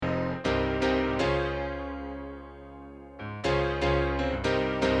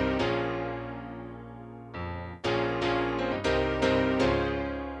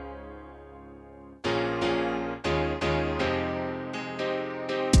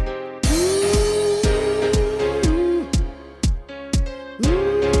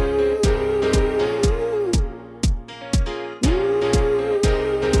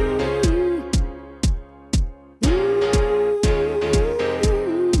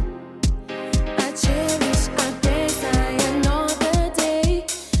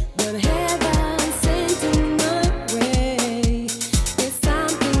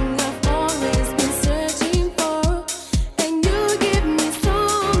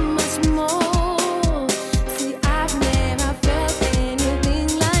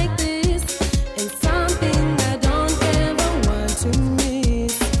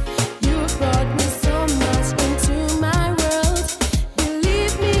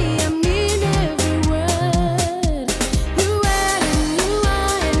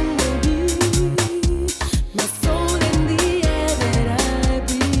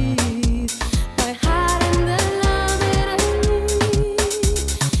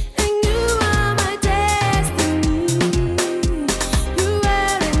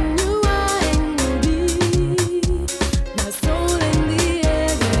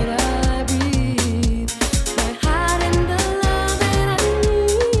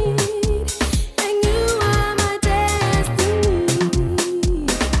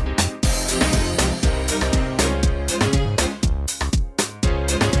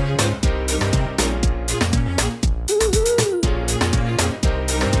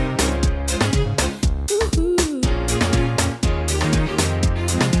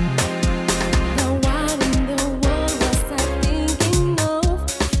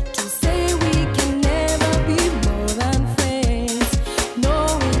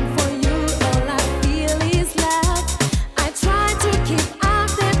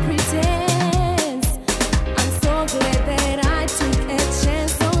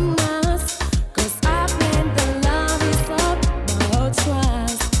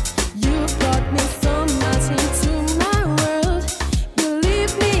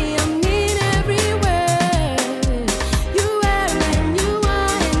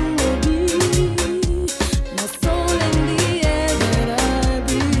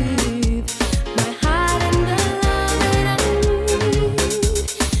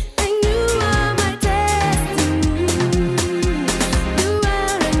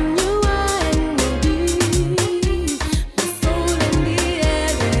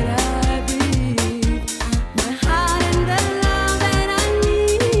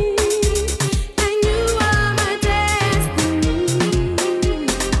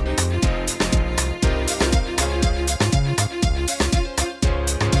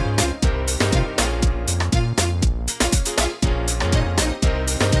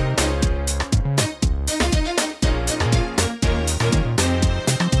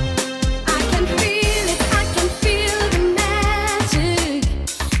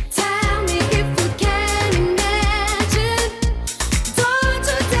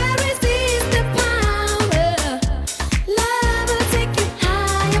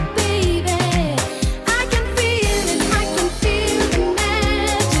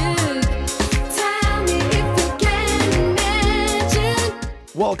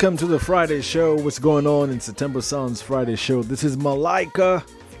Welcome to the Friday show. What's going on? It's the Tembsounds Friday show. This is Malaika.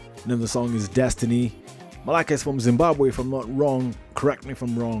 The name of the song is Destiny. Malaika is from Zimbabwe, if I'm not wrong. Correct me if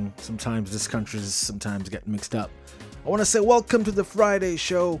I'm wrong. Sometimes this countries sometimes get mixed up. I want to say welcome to the Friday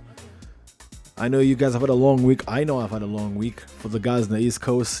show. I know you guys have had a long week. I know I've had a long week. For the guys on the East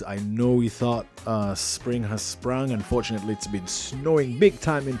Coast, I know we thought spring has sprung. Unfortunately, it's been snowing big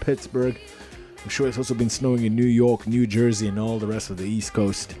time in Pittsburgh. I'm sure it's also been snowing in New York, New Jersey, and all the rest of the East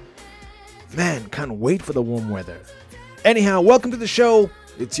Coast. Man, can't wait for the warm weather. Anyhow, welcome to the show.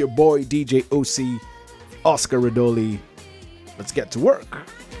 It's your boy, DJ Osi, Oscar Radoli. Let's get to work.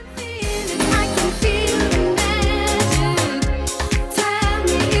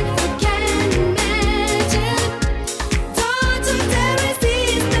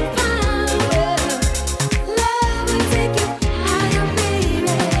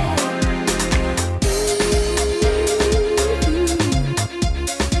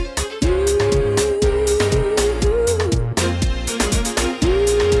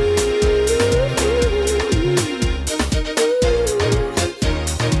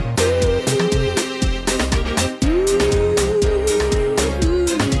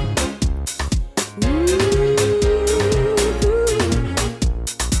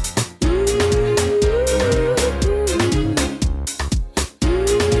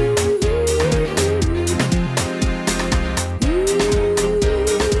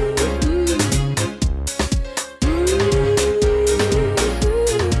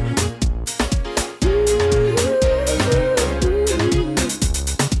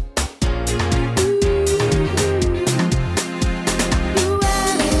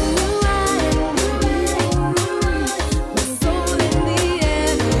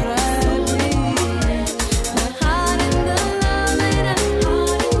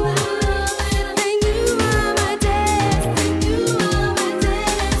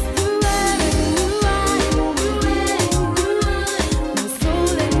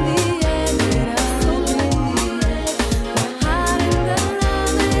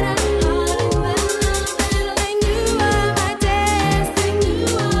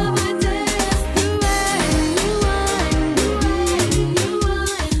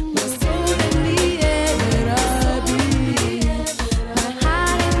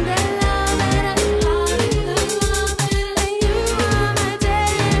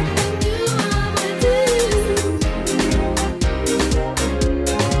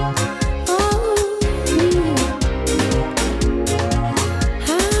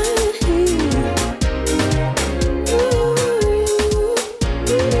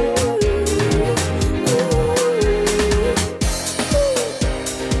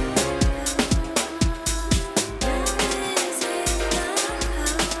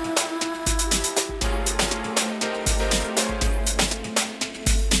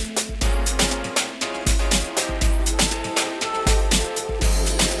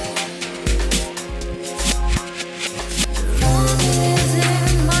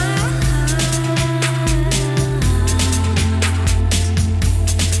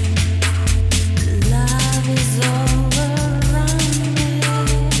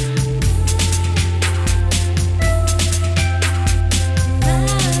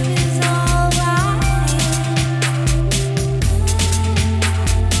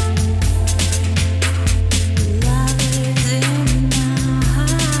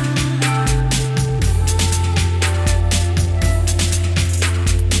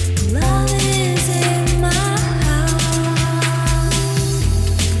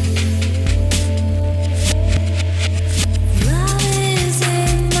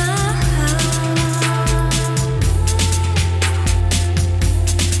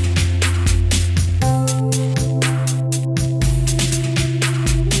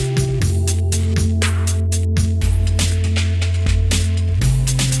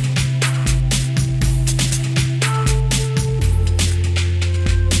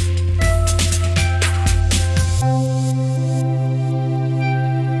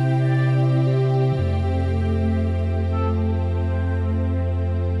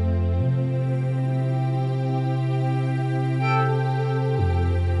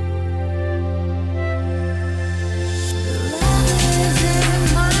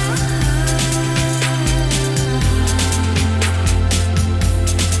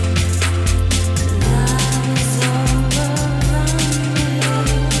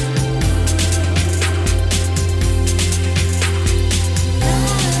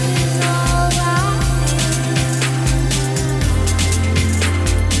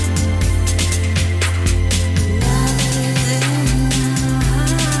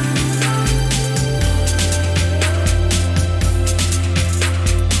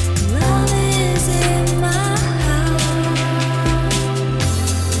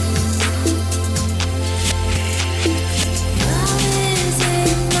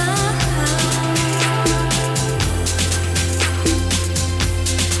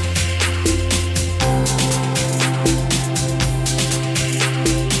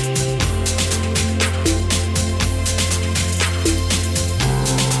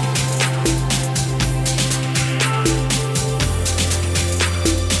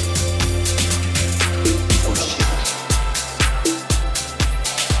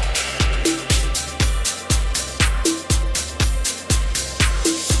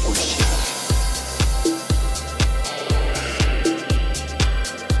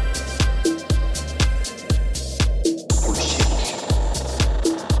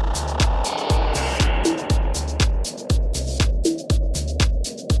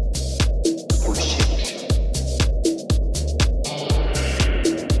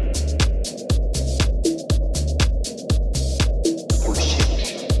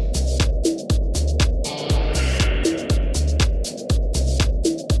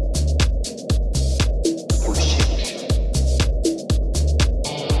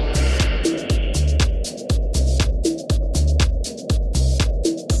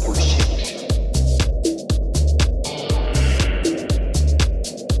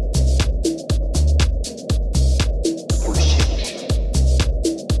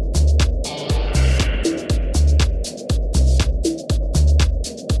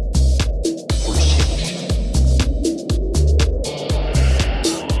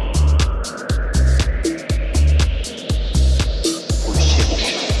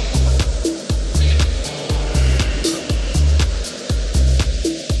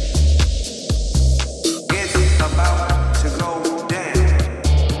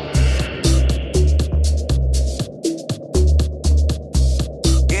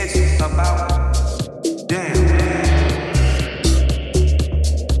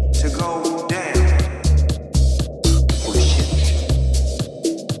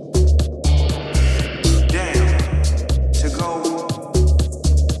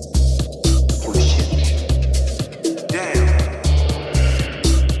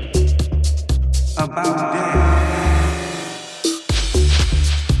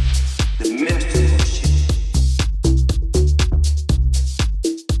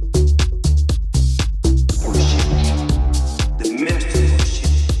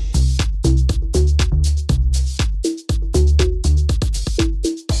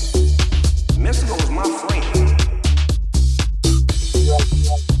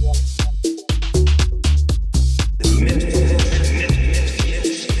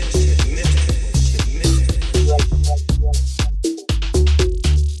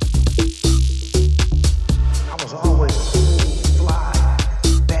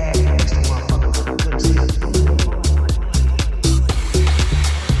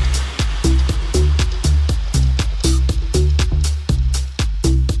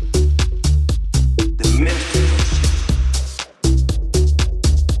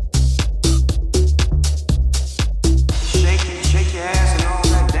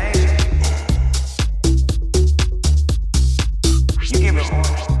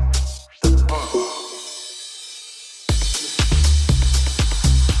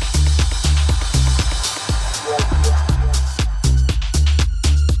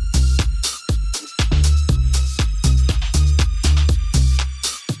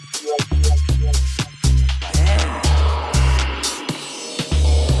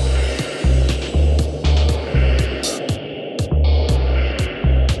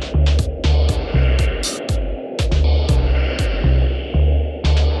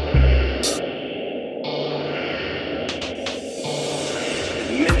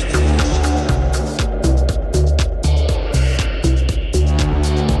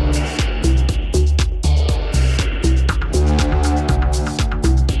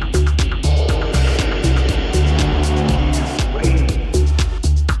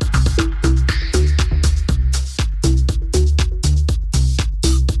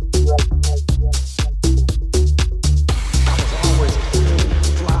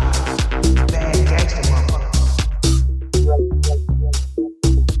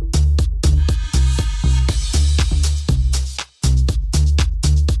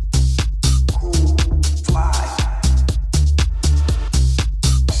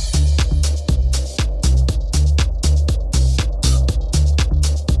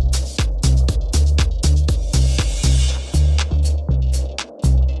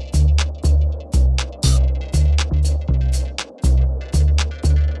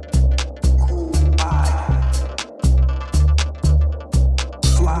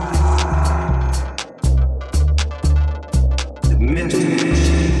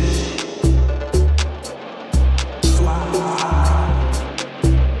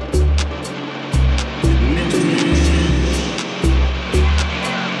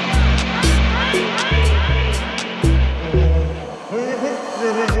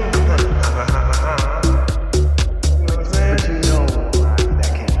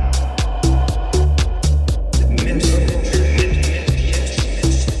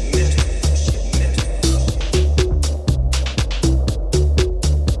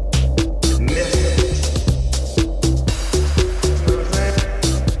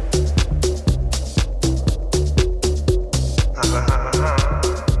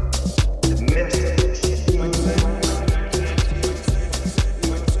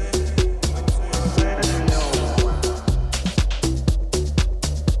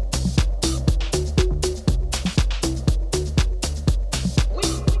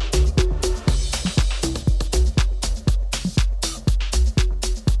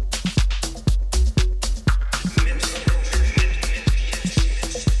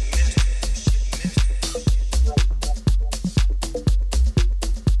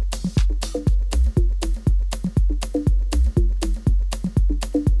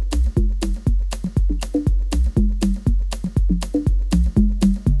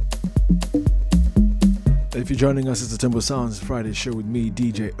 If you're joining us, it's the Tembsounds Friday show with me,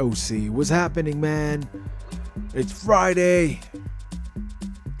 DJ Osi. What's happening, man? It's Friday.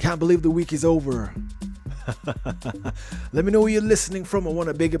 Can't believe the week is over. Let me know where you're listening from. I want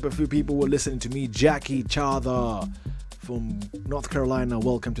to big up a few people who are listening to me. Jackie Chadha from North Carolina,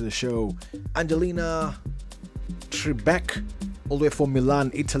 welcome to the show. Angelina Tribeck, all the way from Milan,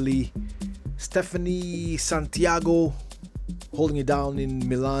 Italy. Stephanie Santiago, holding it down in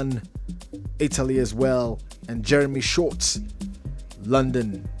Milan, Italy as well. And Jeremy Shorts,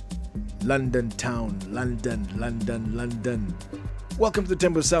 London town, London. Welcome to the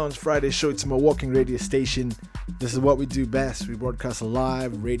Tembsounds Friday show. It's my Mawalking Radio station. This is what we do best. We broadcast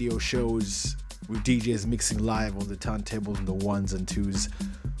live radio shows with DJs mixing live on the turntables and the ones and twos.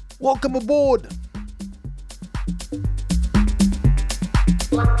 Welcome aboard.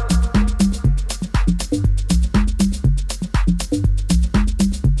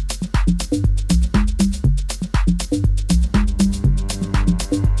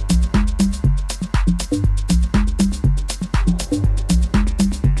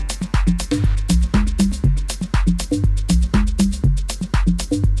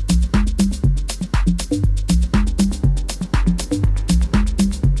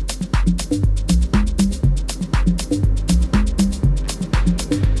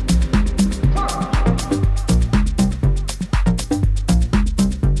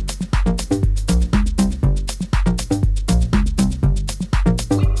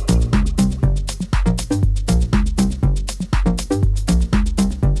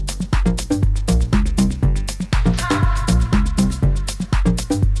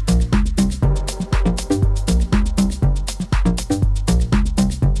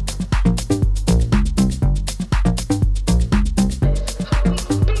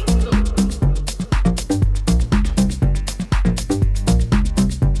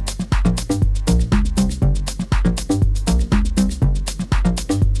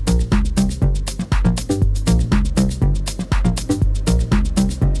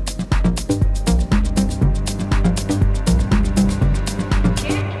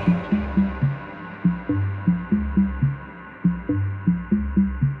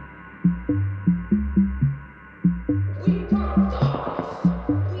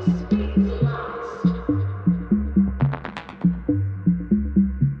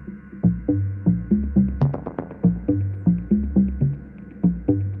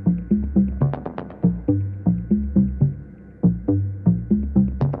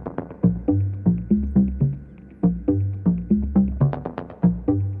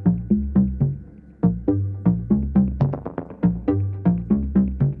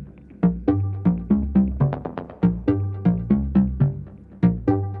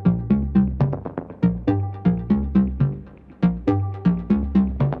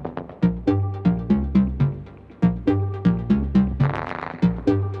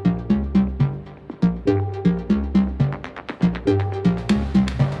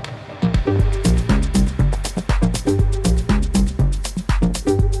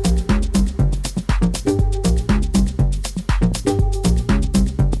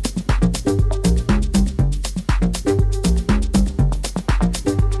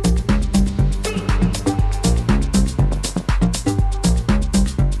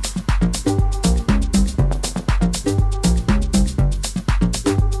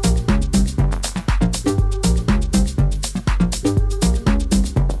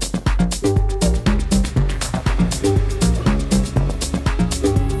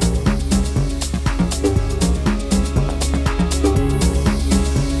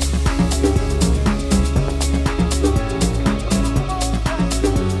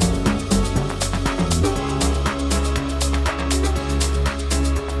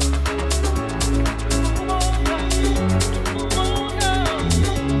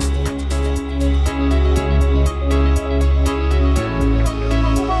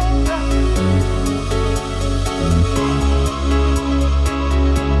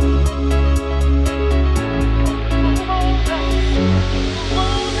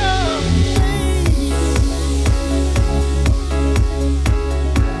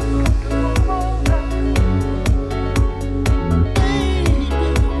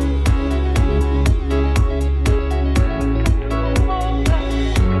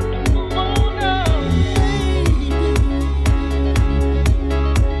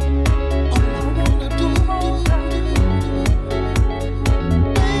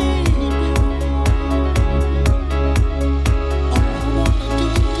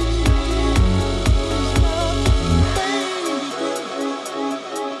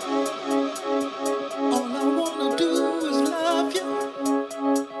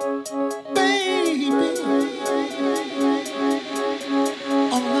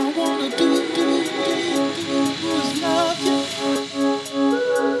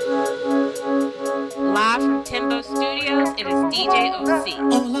 Osi.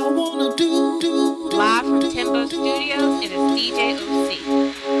 Live from Tembo Studios, it is DJ Osi.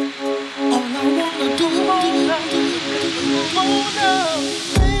 All I wanna do,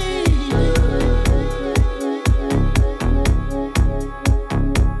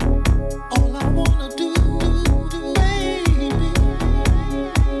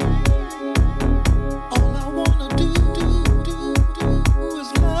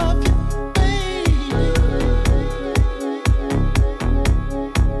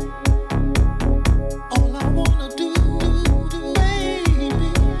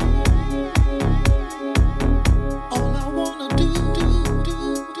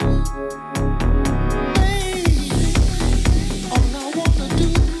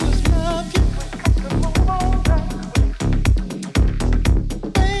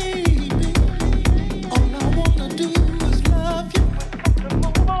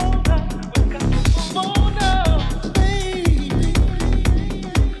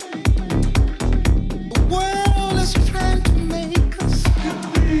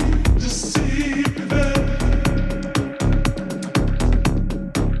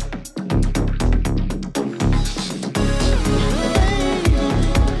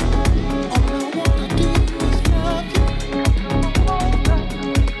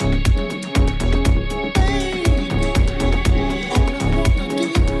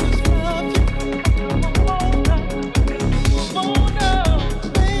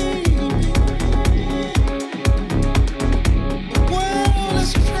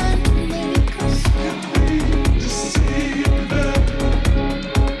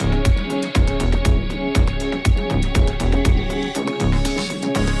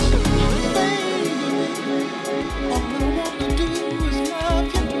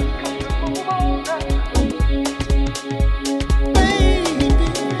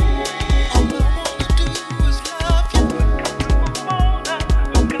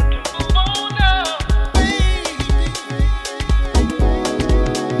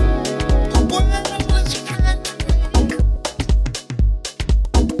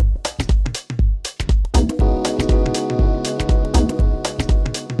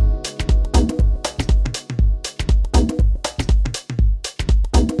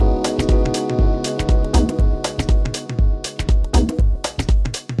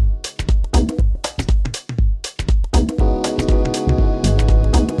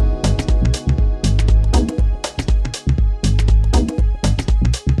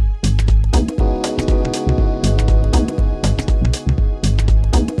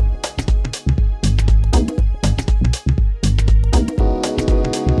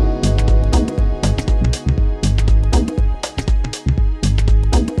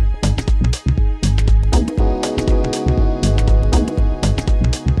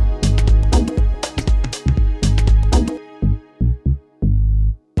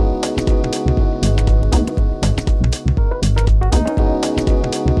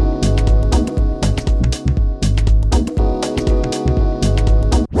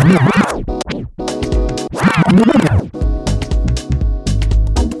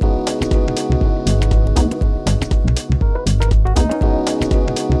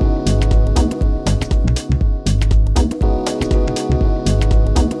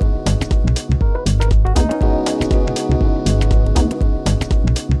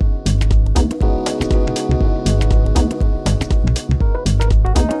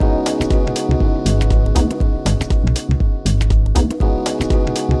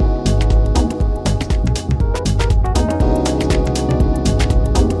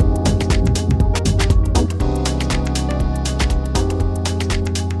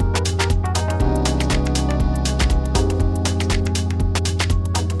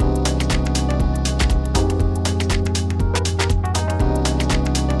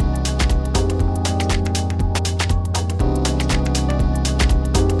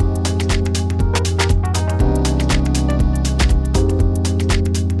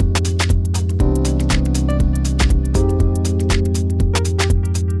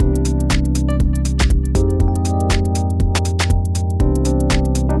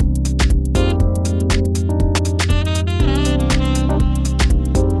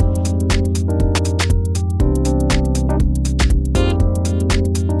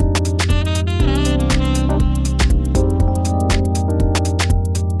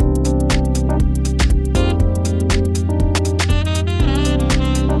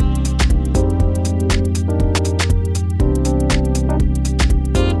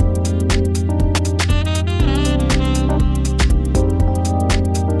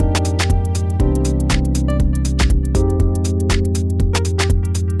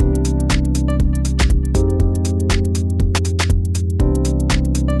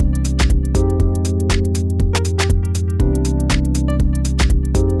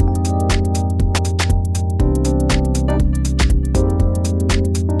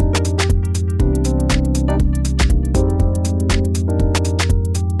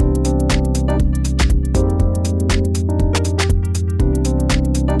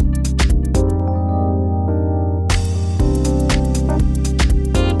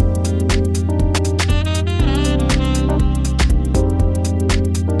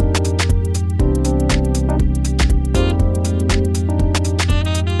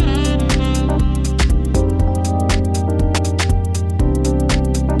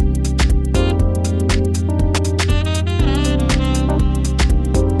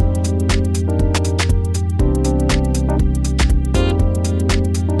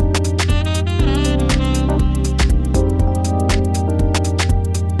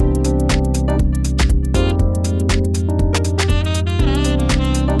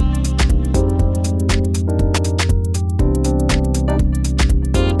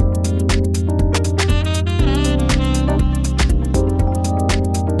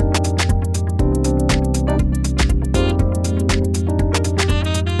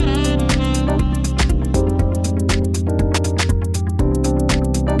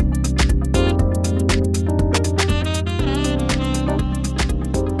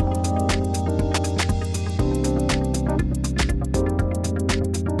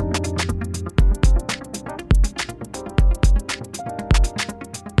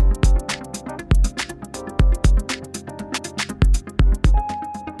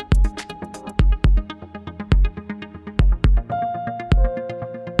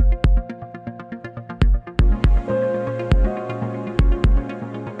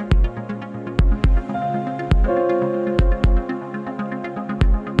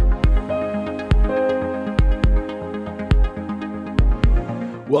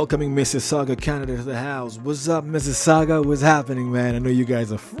 Welcoming Mississauga, Canada to the house. What's up, Mississauga? What's happening, man? I know you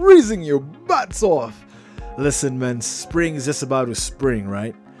guys are freezing your butts off. Listen, man, spring is just about to spring,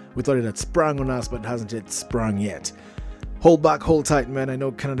 right? We thought it had sprung on us, but it hasn't yet sprung yet. Hold back, hold tight, man. I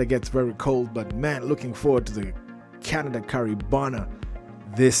know Canada gets very cold, but man, looking forward to the Canada Caribana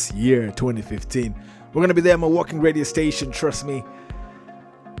this year, 2015. We're going to be there at Mawalking Radio Station, trust me.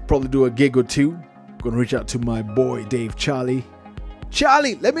 Probably do a gig or two. Going to reach out to my boy, Dave Charlie.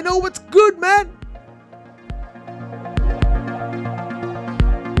 Charlie, let me know what's good, man.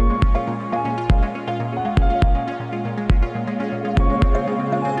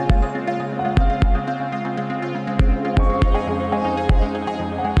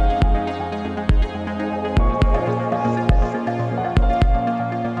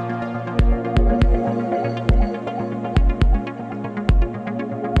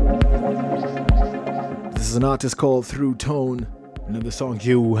 This is an artist called Through Tone. And the song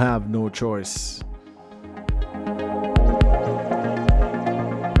You Have No Choice.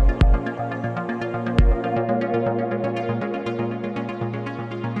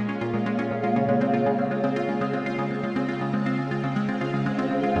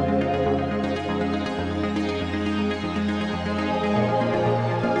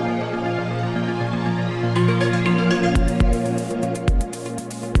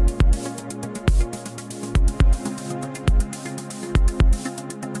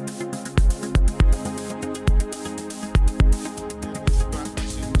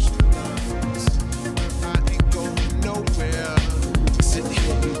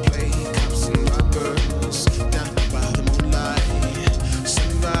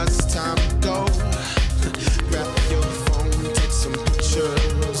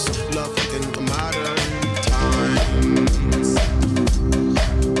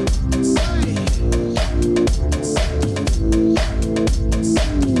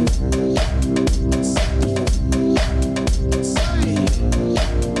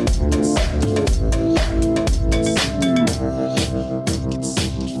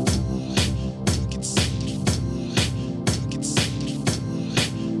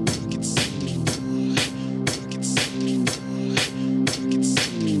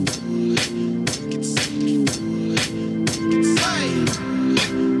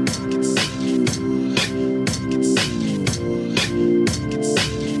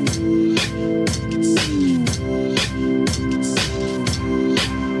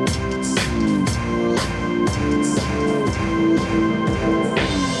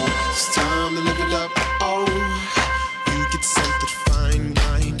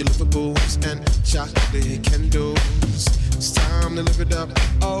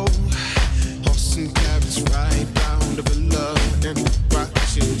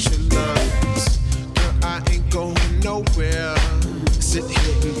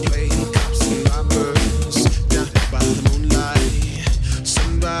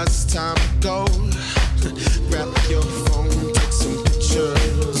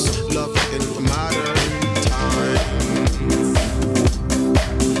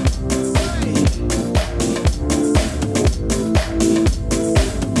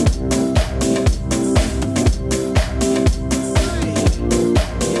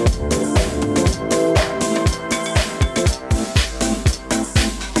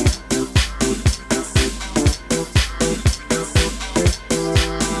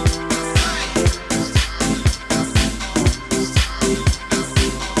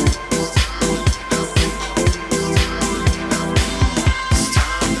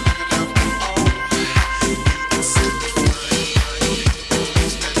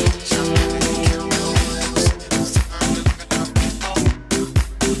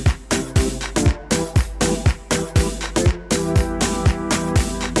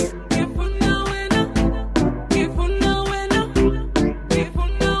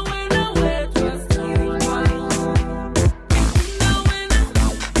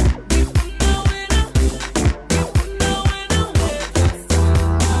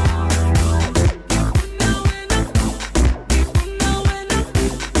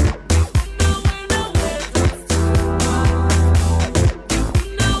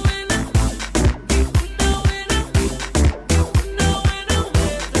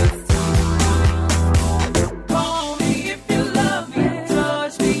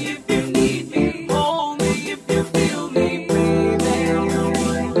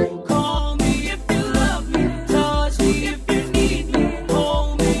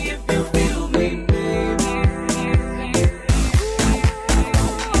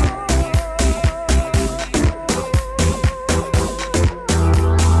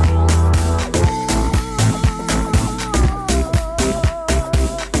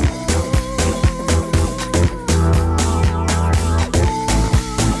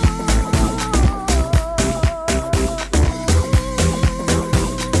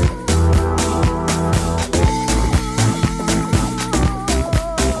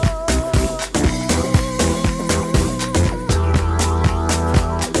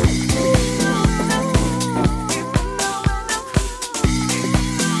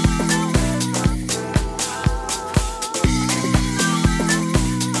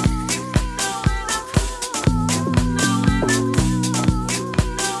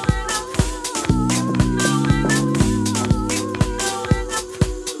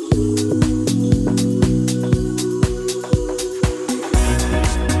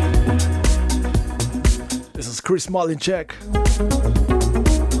 Chris Malinchek.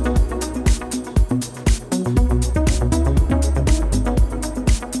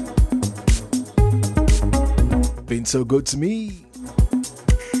 Been so good to me.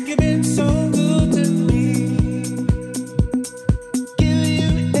 You've been so good to me. Give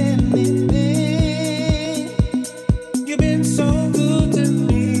you anything. You've been so good to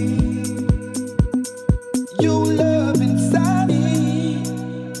me. Your love inside me.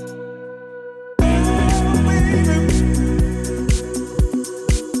 Oh, baby.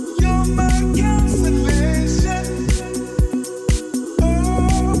 You're my consolation.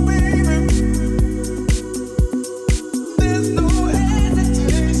 Oh, baby. There's no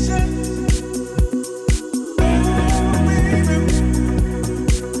hesitation. Oh, baby.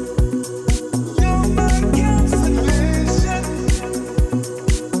 You're my consolation.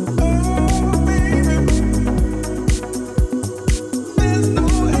 Oh, baby. There's no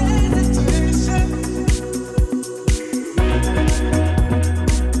hesitation.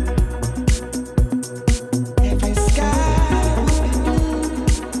 Every sky will be blue,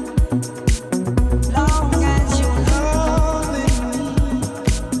 long as you're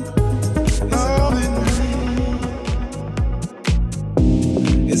loving me.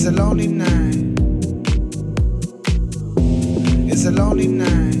 It's a lonely night. It's a lonely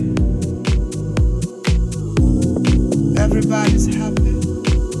night. Everybody's happy.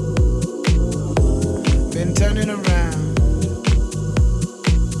 Been turning around.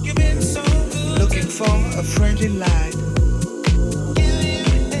 You've been so good. Looking for a friendly light.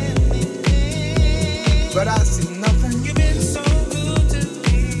 But I see nothing. You've been so good to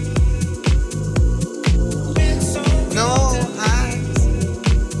me. Been so good. No eyes.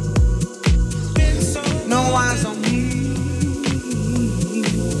 Been so good. No eyes on me.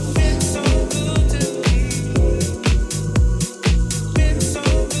 Been so good to me. Been so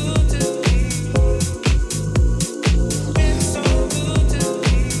good to me. Been so good to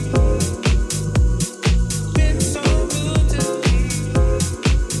me. Been so good to me.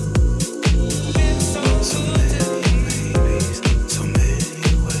 Been so good to me. So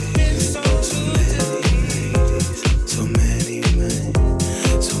many ways. Been so good to me. So many men.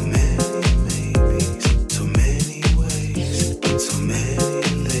 So many maybes. So many ways. So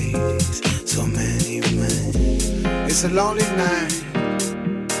many ladies. So many men. It's a lonely night.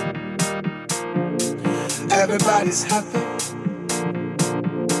 Everybody's happy.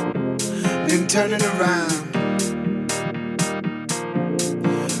 Been turning around.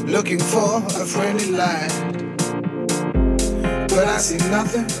 Looking for a friendly light. But I see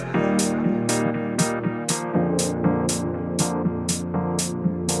nothing.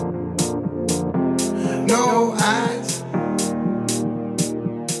 No eyes.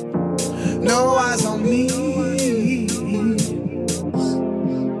 No eyes on me.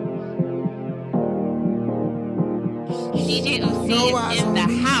 DJ Osi No is eyes in on the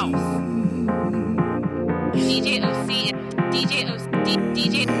me. house. DJ Osi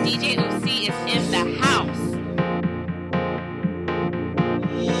is in the house.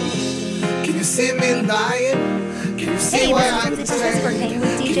 Can you see me lying? Can you see Hey, what this I'm is Lindsay from Pittsburgh saying? hanging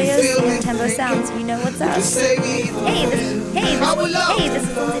with Can DJ you feel Osi me and Tembsounds. You know what's up. Just say me. Hey, this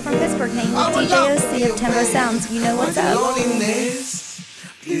is Lindsay from Pittsburgh hanging with DJ Osi of Tembsounds. You know what's up. Loneliness,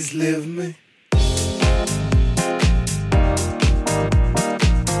 please leave me.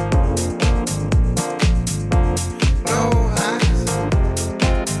 No eyes.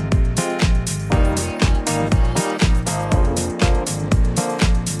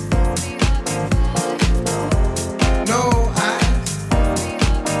 No eyes.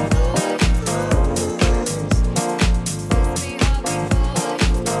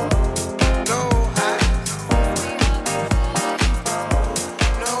 No eyes.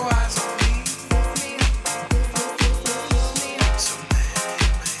 No eyes on me. So many babies, so many ways, so many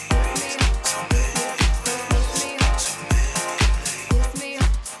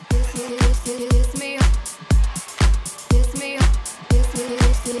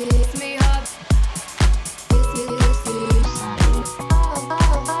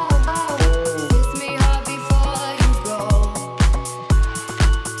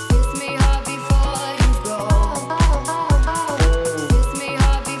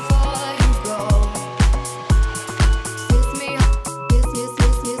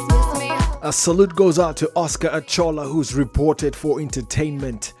A salute goes out to Oscar Achola, who's reported for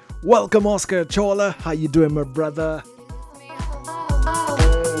entertainment. Welcome, Oscar Achola. How you doing, my brother?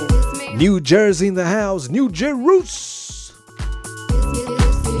 New Jersey in the house. New Jerusalem.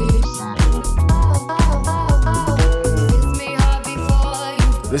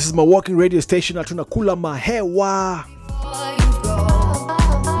 This is Mawalking Radio station na tunakula mahewa.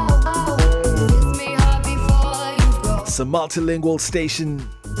 It's a multilingual station.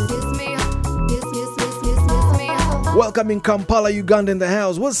 Welcome in Kampala, Uganda in the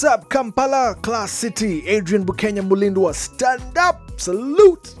house. What's up, Kampala, Class City? Adrian Bukenya Mulindwa, stand up,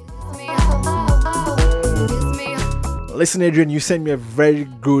 salute. Listen, Adrian, you sent me a very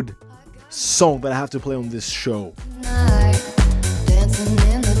good song that I have to play on this show.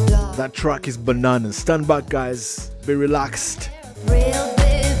 That track is bananas. Stand back, guys. Be relaxed.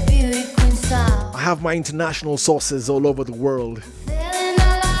 I have my international sources all over the world.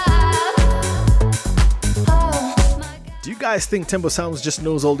 Do you guys think Tembsounds just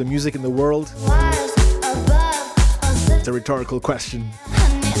knows all the music in the world? It's a rhetorical question.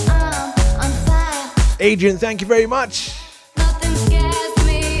 Adrian, thank you very much.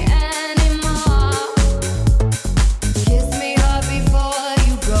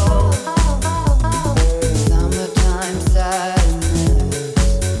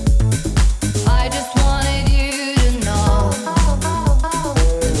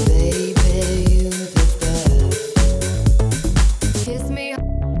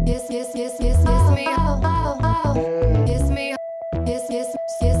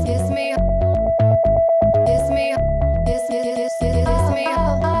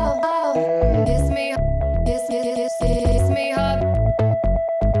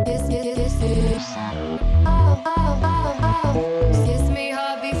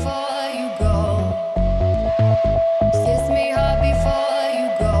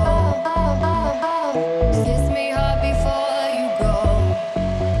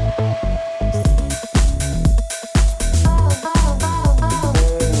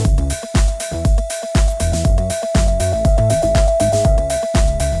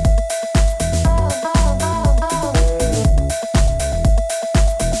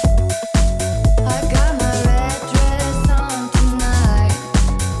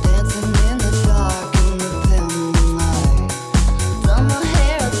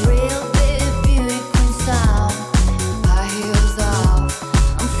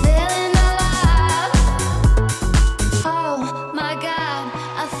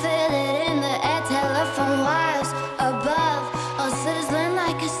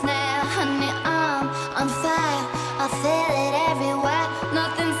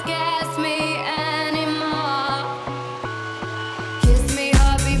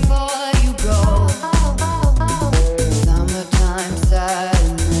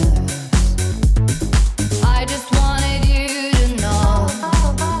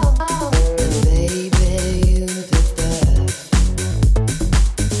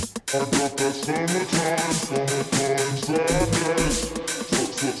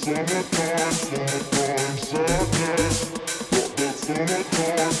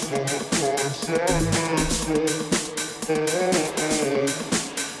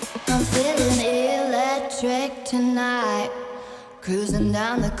 I'm feeling electric tonight. Cruising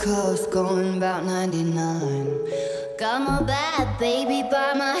down the coast, going about 99. Got my bad baby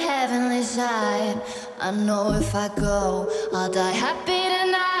by my heavenly side. I know if I go, I'll die happy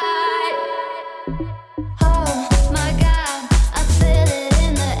tonight. Oh my God, I feel it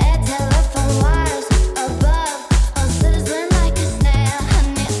in the air, telephone wires above, all sizzling like a snare.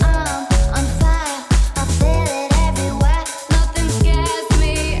 Honey, I'm on fire, I feel it everywhere. Nothing scares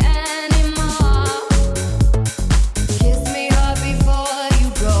me anymore. Kiss me hard before you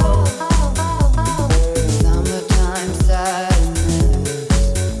go. Summertime sadness.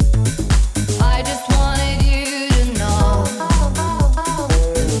 I just wanted you to know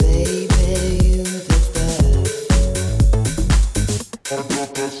that baby, you the best. I got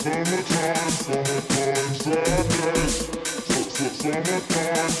that summertime sadness.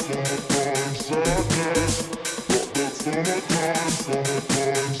 Summertime sadness. Got that summertime sadness.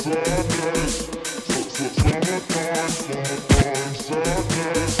 Summertime sadness. Got that summertime sadness.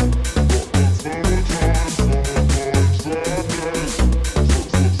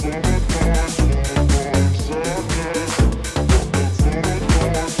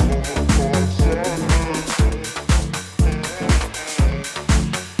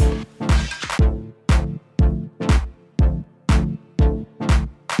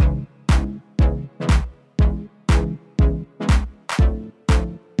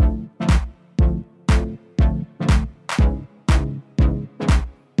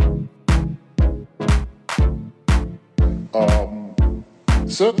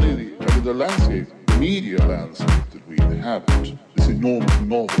 Certainly, the landscape, the media landscape that we inhabit, this enormous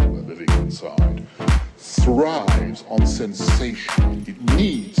novel we're living inside, thrives on sensation. It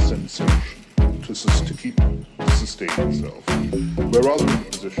needs sensation to keep sustaining itself. We're rather in a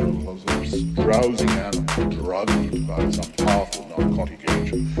position of a drowsing animal drugged by some powerful narcotic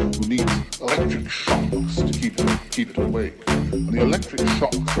agent who needs electric shocks to keep keep it awake. And the electric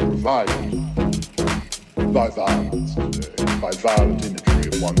shocks are provided by violence today, by violent imagery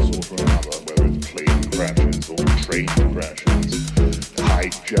of one sort or another, whether it's plane crashes or train crashes,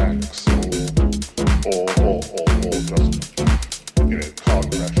 hijacks or just, car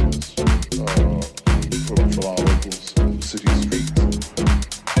crashes from our local city streets.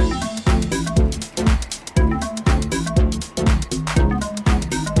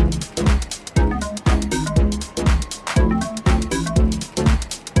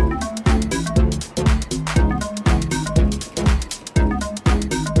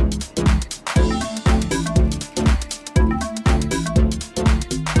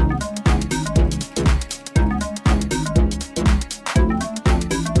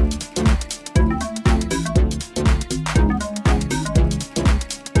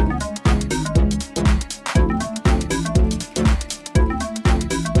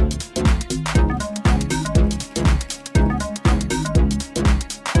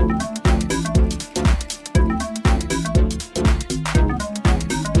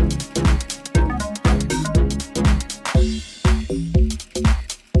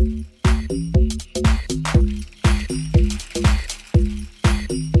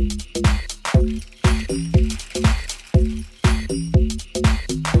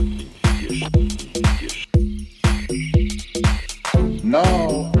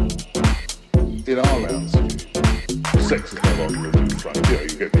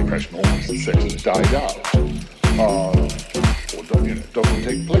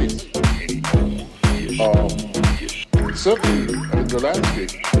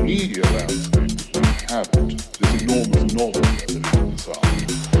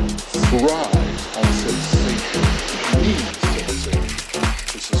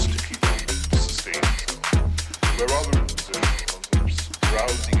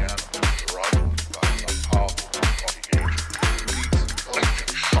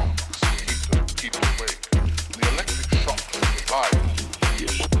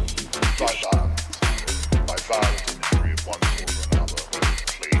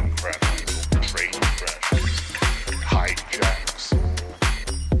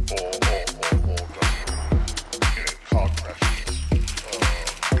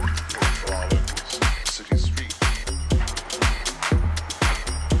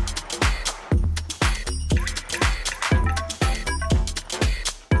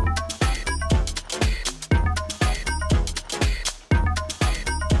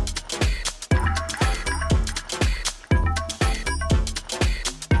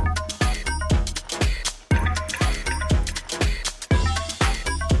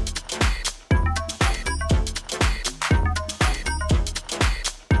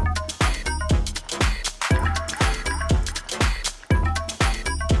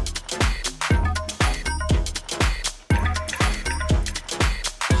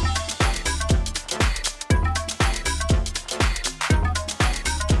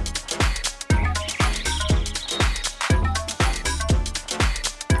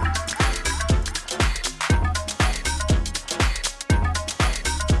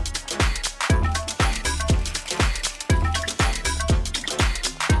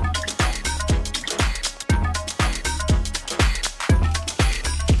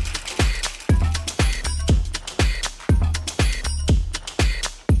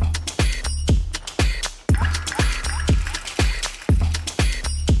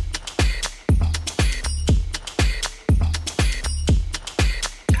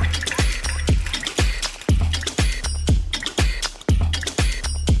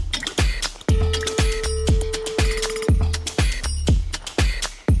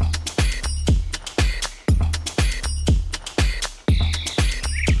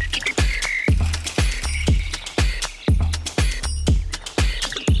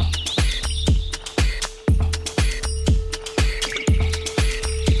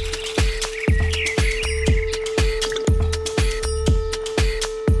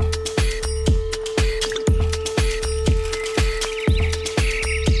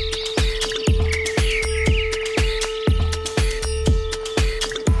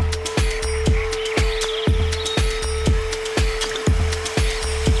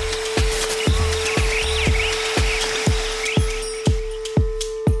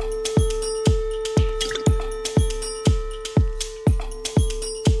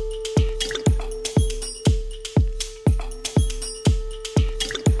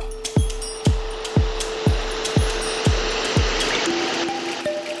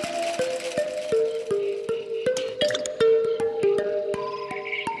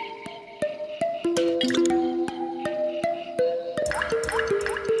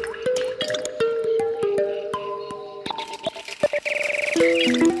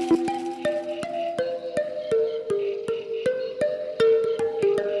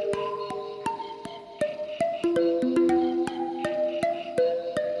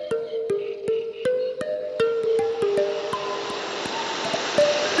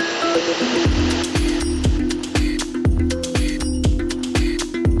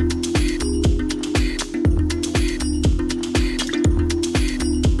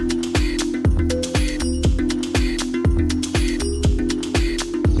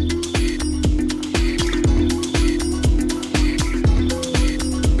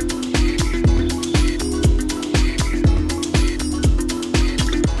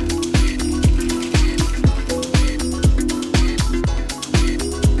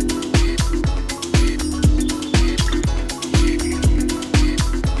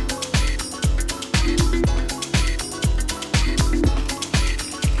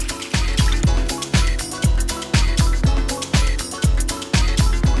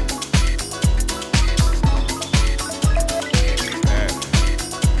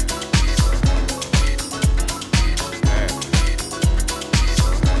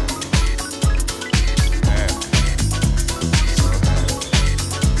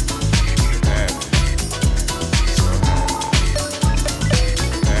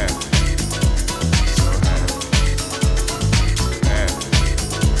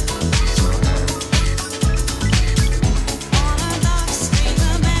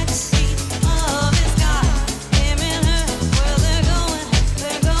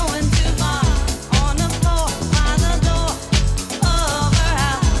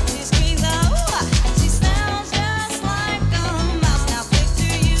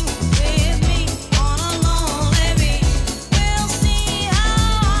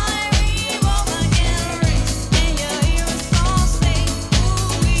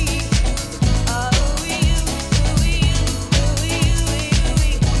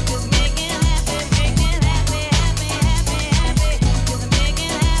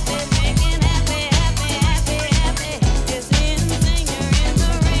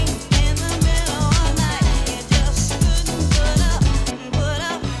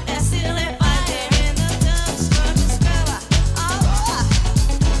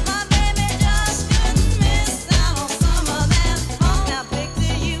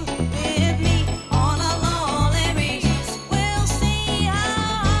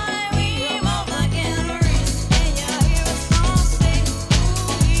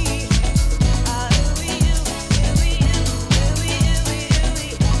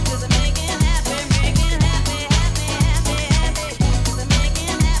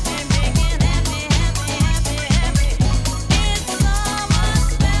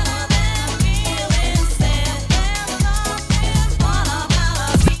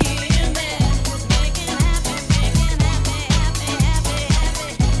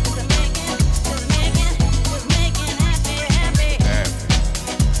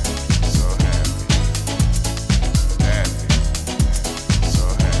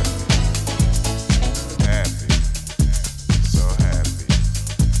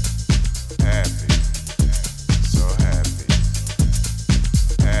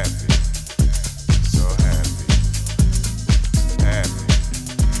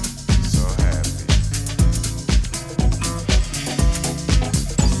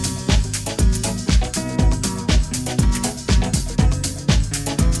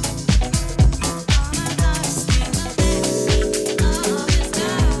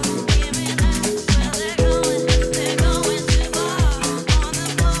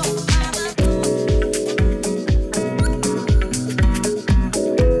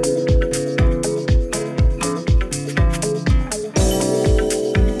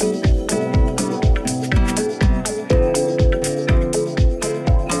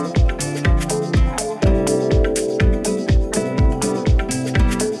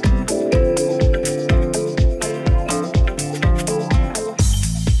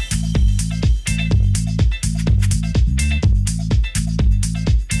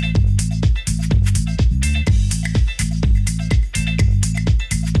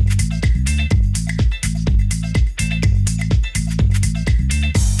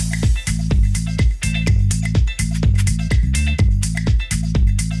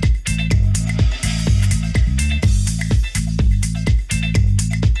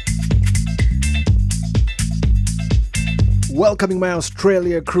 Welcoming my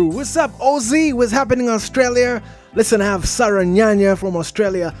Australia crew. What's up, Osi? What's happening in Australia? Listen, I have Sarah Nyanya from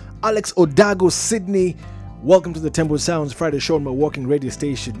Australia, Alex Odago, Sydney. Welcome to the Tembsounds Friday show on Mawalking Radio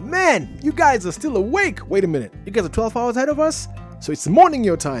station. Man, you guys are still awake. Wait a minute. You guys are 12 hours ahead of us? So it's morning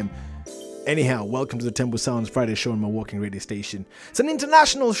your time. Anyhow, welcome to the Tembsounds Friday show on Mawalking Radio station. It's an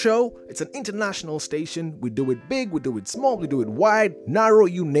international show. It's an international station. We do it big, we do it small, we do it wide, narrow,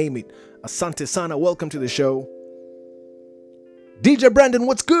 you name it. Asante Sana, welcome to the show. DJ Brandon,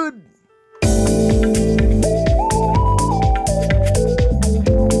 what's good?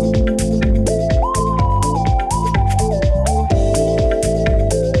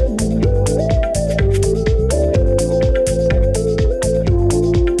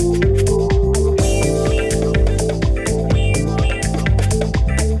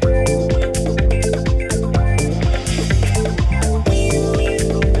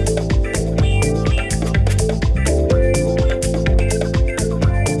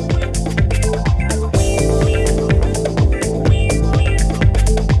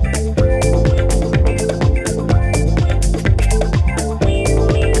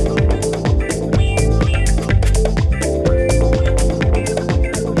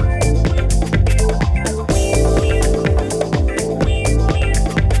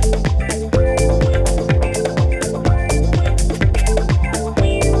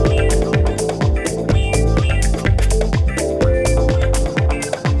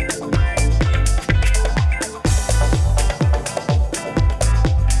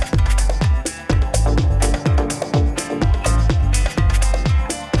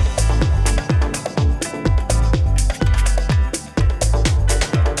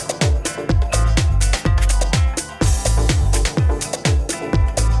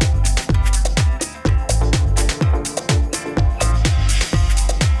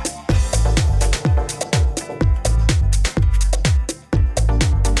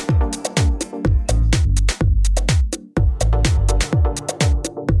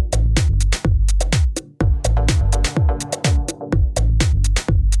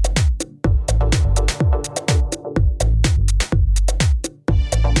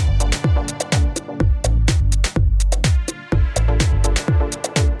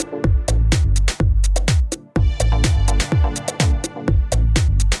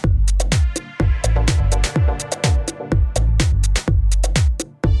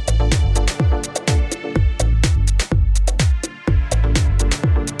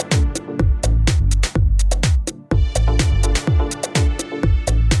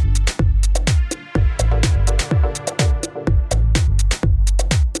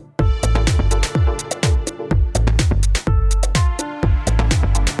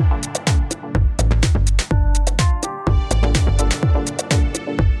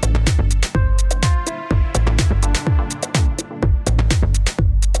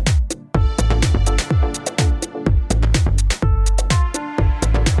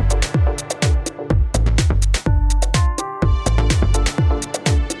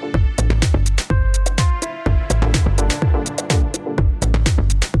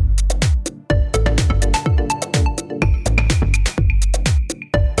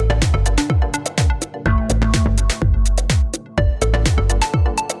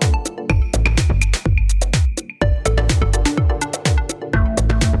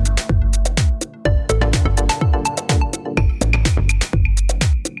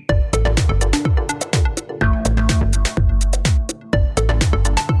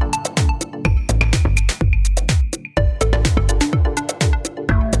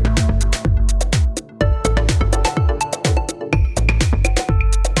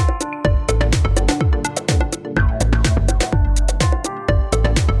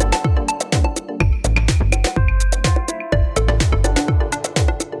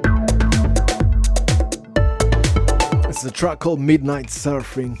 Track called Midnight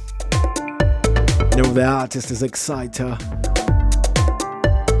Surfing. You know, the artist is Exciter.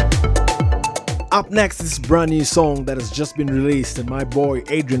 Up next, this brand new song that has just been released, and my boy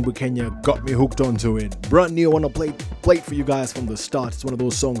Adrian Bukenya got me hooked onto it. Brand new, I want to play it for you guys from the start. It's one of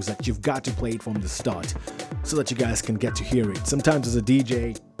those songs that you've got to play it from the start so that you guys can get to hear it. Sometimes as a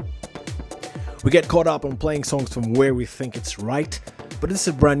DJ, we get caught up on playing songs from where we think it's right, but this is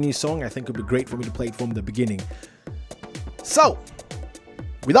a brand new song. I think it would be great for me to play it from the beginning. So,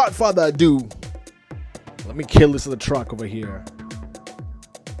 without further ado, let me kill this other track over here.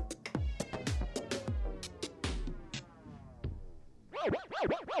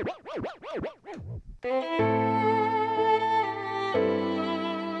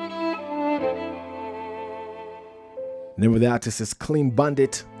 Name of the artist is Clean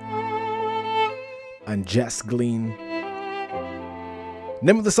Bandit and Jess Glean.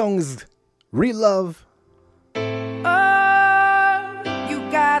 Name of the song is Real Love.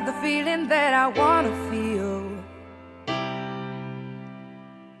 The feeling that I wanna feel.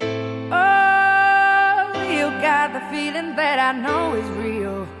 Oh, you got the feeling that I know is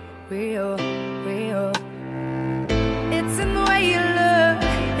real, real.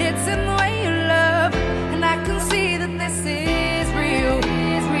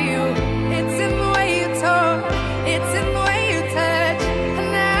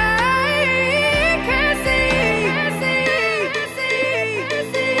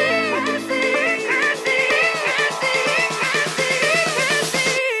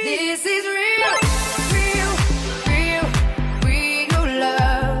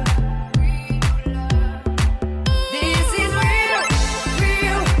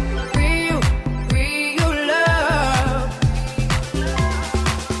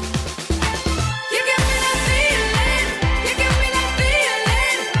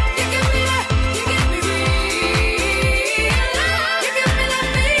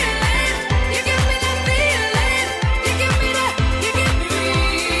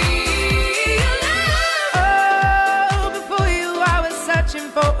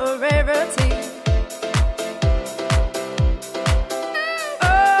 a rarity.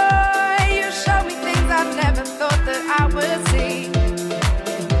 Oh, you show me things I never thought that I would see.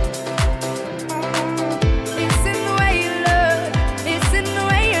 It's in the way you love, it's in the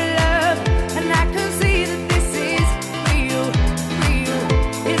way you love, and I can see that this is real, real.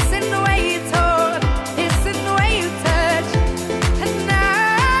 It's in the way you talk, it's in the way you touch, and I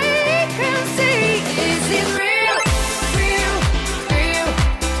can see, is it real, real, real,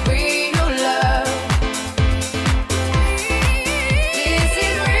 real love? Is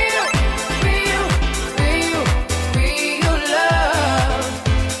it real, real, real, real love?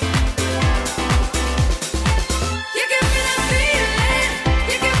 You give me that feeling,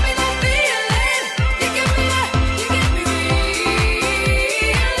 you give me that feeling, you give me that, you give me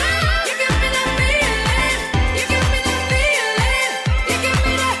real love. You give me that feeling, you give me that feeling, you give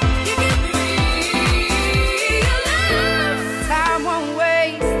me that, you give me real love. Time won't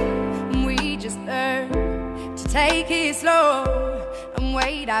waste, and we just learn to take it slow and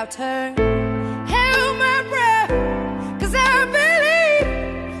wait our turn. Hold my breath, 'cause I believe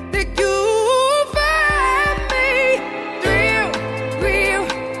that you'll find me real, real,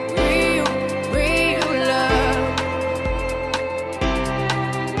 real, real love.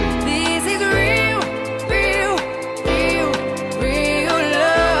 This is real, real, real, real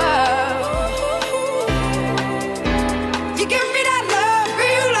love. You give me that love,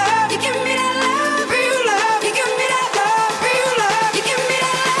 real love. You give me that love, real love. You give me that love, real love. You give me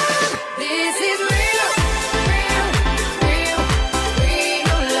that love. This is real, real, real,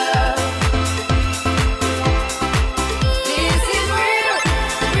 real love. This is real,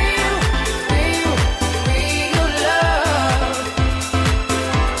 real, real, real love.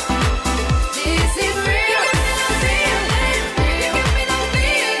 This is real, real, real. You give me that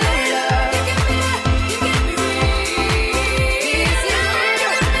feeling, love. You give me that, you give me real. This is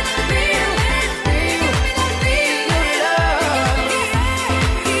real, real, real, real love.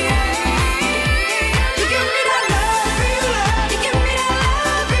 You give me that love, real love. You give me that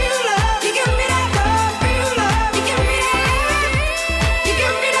love, real love. You give me that love, real love. You give me that. You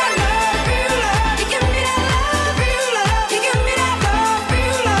give me that love, real love. You give me that love, real love. You give me that love,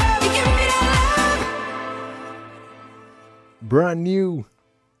 real love. You give me that love. Brand new.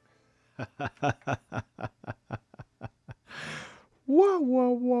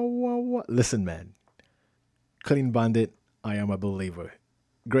 Wah. Listen, man. Clean Bandit, I Am a Believer.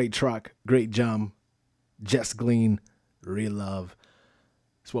 Great track, great jam. Just Glean, Real Love.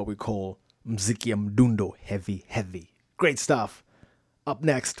 It's what we call Mziki Mdundo, heavy, heavy. Great stuff. Up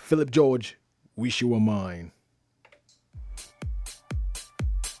next, Philip George, Wish You Were Mine.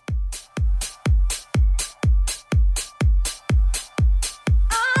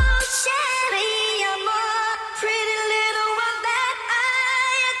 Oh, Sherry, amor, pretty little one that I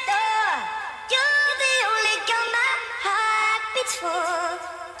adore. You're the only girl my heart beats for.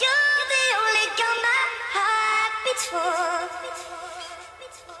 You're the only girl my heart beats for.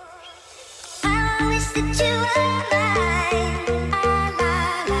 I wish that you were mine.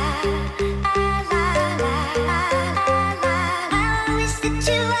 I wish that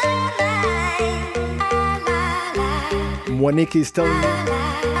you were mine. Mwaniki's telling me.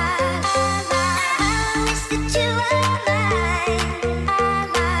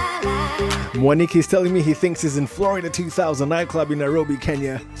 Mwaniki's telling me he thinks he's in Florida 2000 nightclub in Nairobi,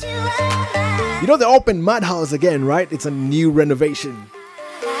 Kenya. You know they opened Madhouse again, right? It's a new renovation.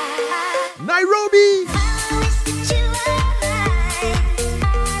 Nairobi!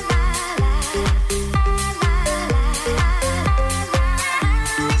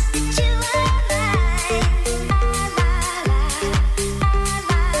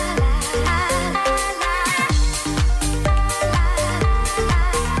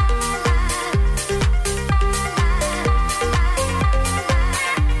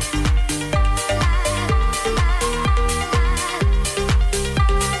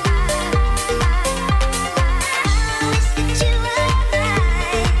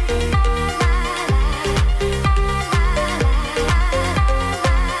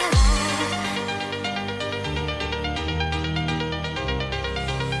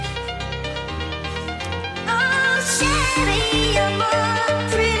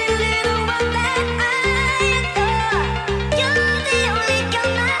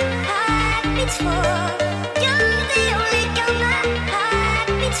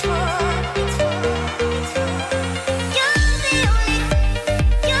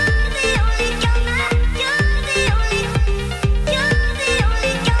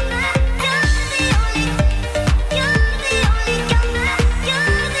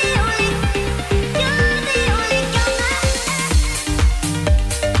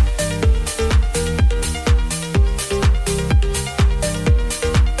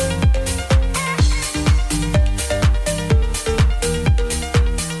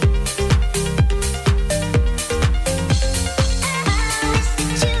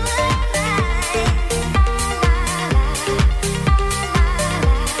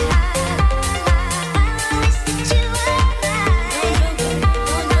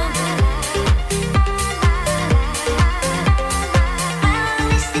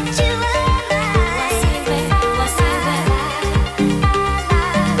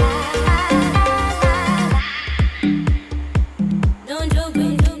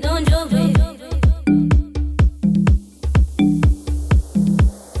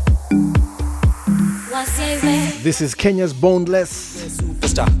 This is Kenya's Boneless.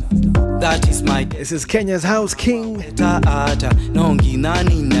 Superstar. That is my This is Kenya's House King. taata nongi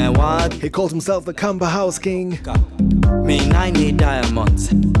nani na wapi He calls himself the Kamba House King. me nine diamonds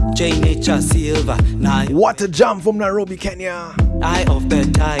J nature silver na What a jump from Nairobi, Kenya. eye of the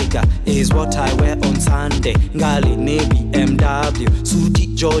tiger is what I wear on Sunday ngali ne BMW suti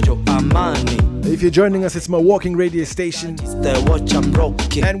Jojo Amani If you're joining us, it's Mawalking Radio Station. the watch I'm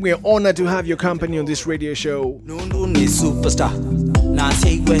rocking And we're honored to have your company on this radio show. Nundu ni superstar na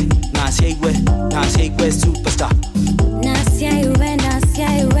sewe superstar na sewe superstar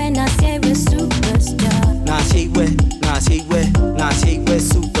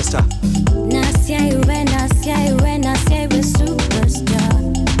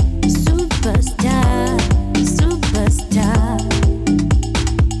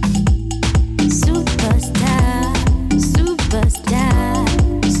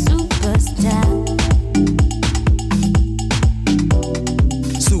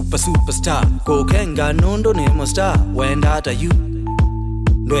superstar kokenga nondo nemo star wenda ata you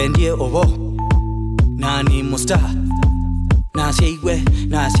ndwendie ovo nani mo star na sewe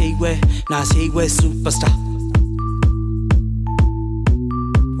superstar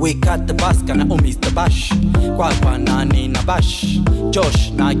we got the bus kana Mr. Bash kwa nani na bash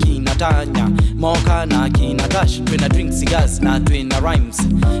Josh na kina Tanya Moka na kina Dash twina drink cigars na twina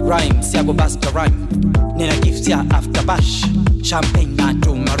rhymes yako basta rhyme nina gifts ya after bash champagne na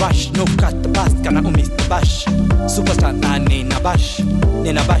tuma rush no cut the bus kana Mr. Bash superstar na nina bash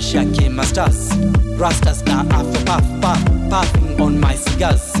ya kima stars rastas na after puffing on my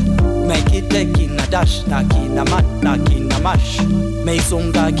cigars make it like kina Dash na kina mat na kina mash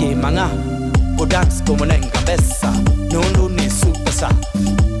Meisonga ke manga Go dance como nenga besa Nondo ni superstar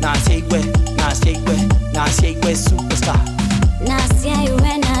Na sewe superstar Na sewe superstar Na sewe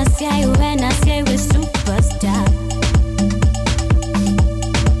superstar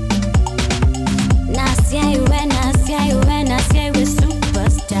Na sewe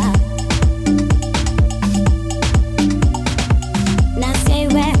superstar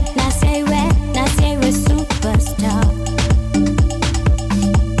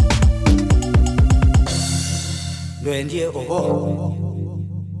Ndwendie ovo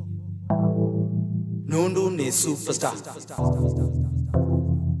Nundu ni superstar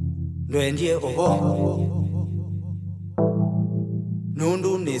Ndwendie ovo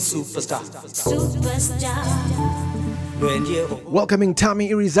Nundu ni superstar Ndwendie ovo Welcoming Tommy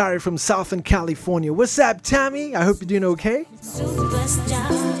Irizarry from Southern California. What's up, Tommy? I hope you're doing okay.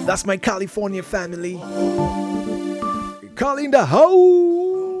 Superstar That's my California family. Calling the house.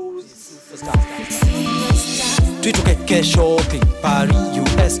 Twitokeke shopping Paris,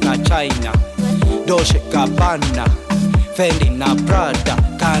 US na China Dolce Gabbana Fendi na Prada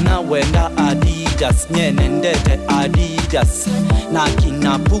Kana wenda Adidas Nyene ndete Adidas Na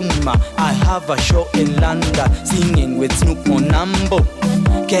kina Puma I have a show in London Singing with Snoop Monambo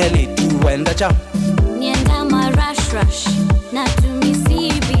Kelly tuwenda jam Nienda ma rush Na tumi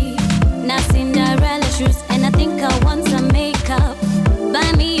CB Na Cinderella shoes And I think I want some makeup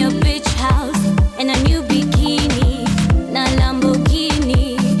Buy me a beach house And a new bikini Na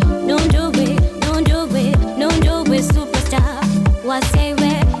Lamborghini Don't do it superstar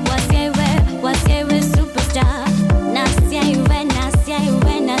Wasewe superstar Na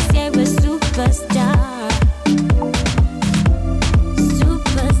sewe superstar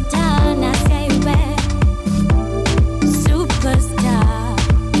Superstar Na sewe superstar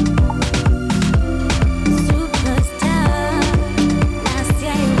Superstar Na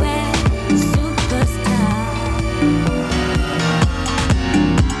sewe superstar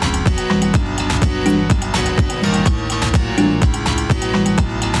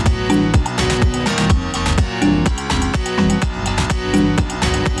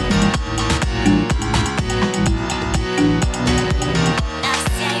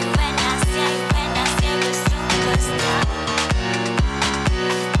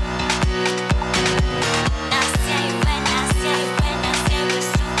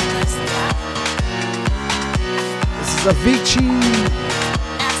This is Avicii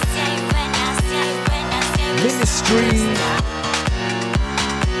Ministry.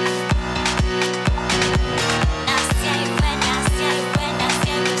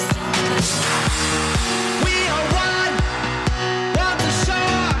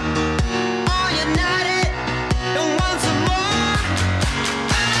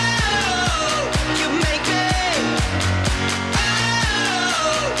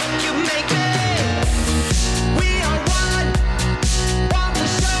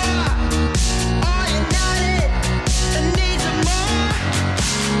 Need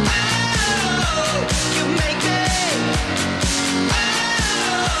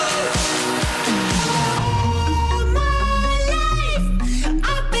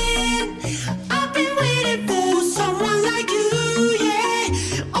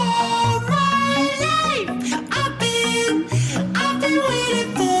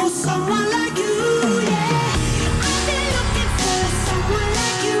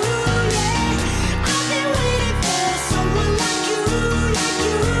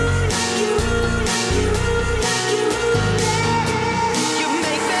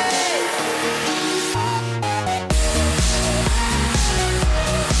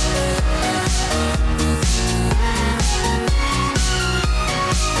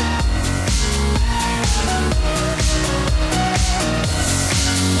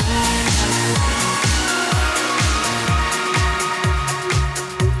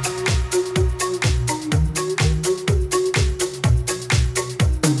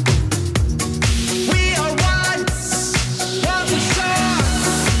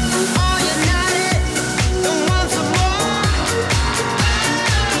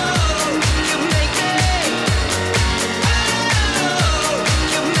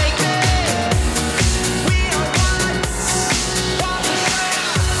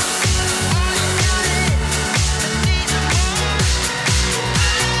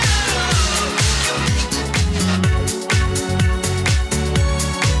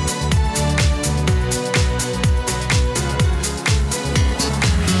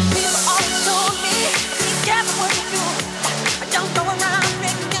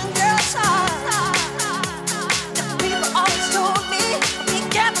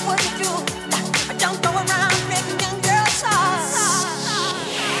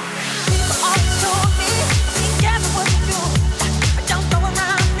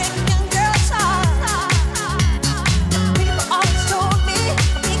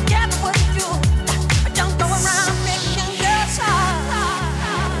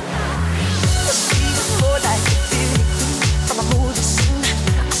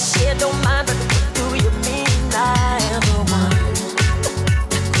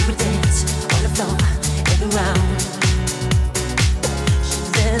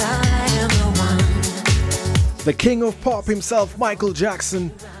the king of pop himself, Michael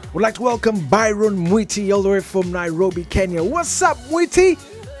Jackson. Would like to welcome Byron Mwiti all the way from Nairobi, Kenya. What's up, Mwiti?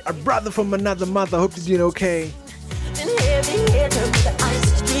 A brother from another mother. Hope you're doing okay.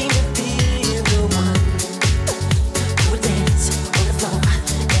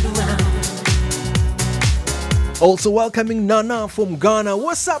 Also welcoming Nana from Ghana.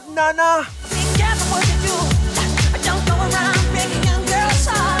 What's up, Nana?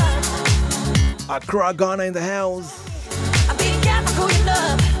 Accra, Ghana in the house. Be careful who you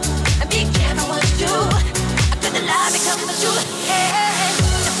love, and be careful what you do. I couldn't lie because the truth. Hey,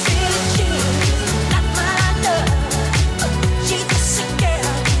 the feeling she, not my love. She's just a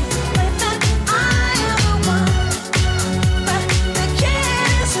girl, but I am the one. But the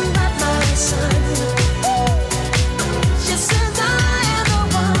kid is not my son. She says I am the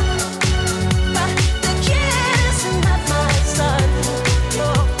one, but the kid is not my son.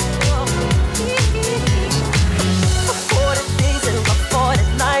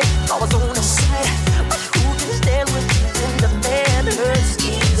 I was on the side, but who can stand with you in the man? Her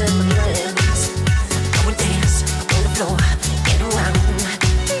schemes and the plans. Go and dance on the floor, get around.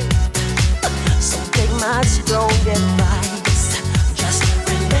 So take my strong advice. Just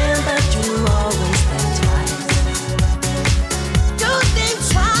remember to always think twice. Do think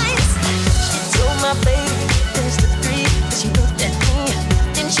twice. She told my baby there's the three. She looked at me,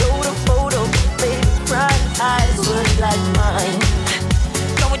 then showed a photo. Baby cried, eyes were like mine.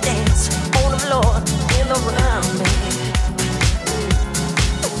 Dance on the floor and around me.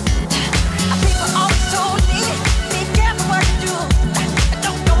 People always told me, be careful what you do.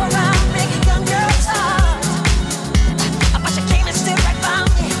 Don't go around making young girls hard. But she came and stood right by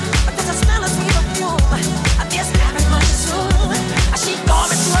me because the smell of sweet perfume. I just having much soon. She called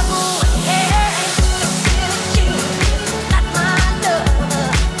me to her room. Hey, don't feel cute, not my love.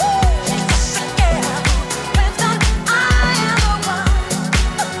 She's just a girl, but I am the one.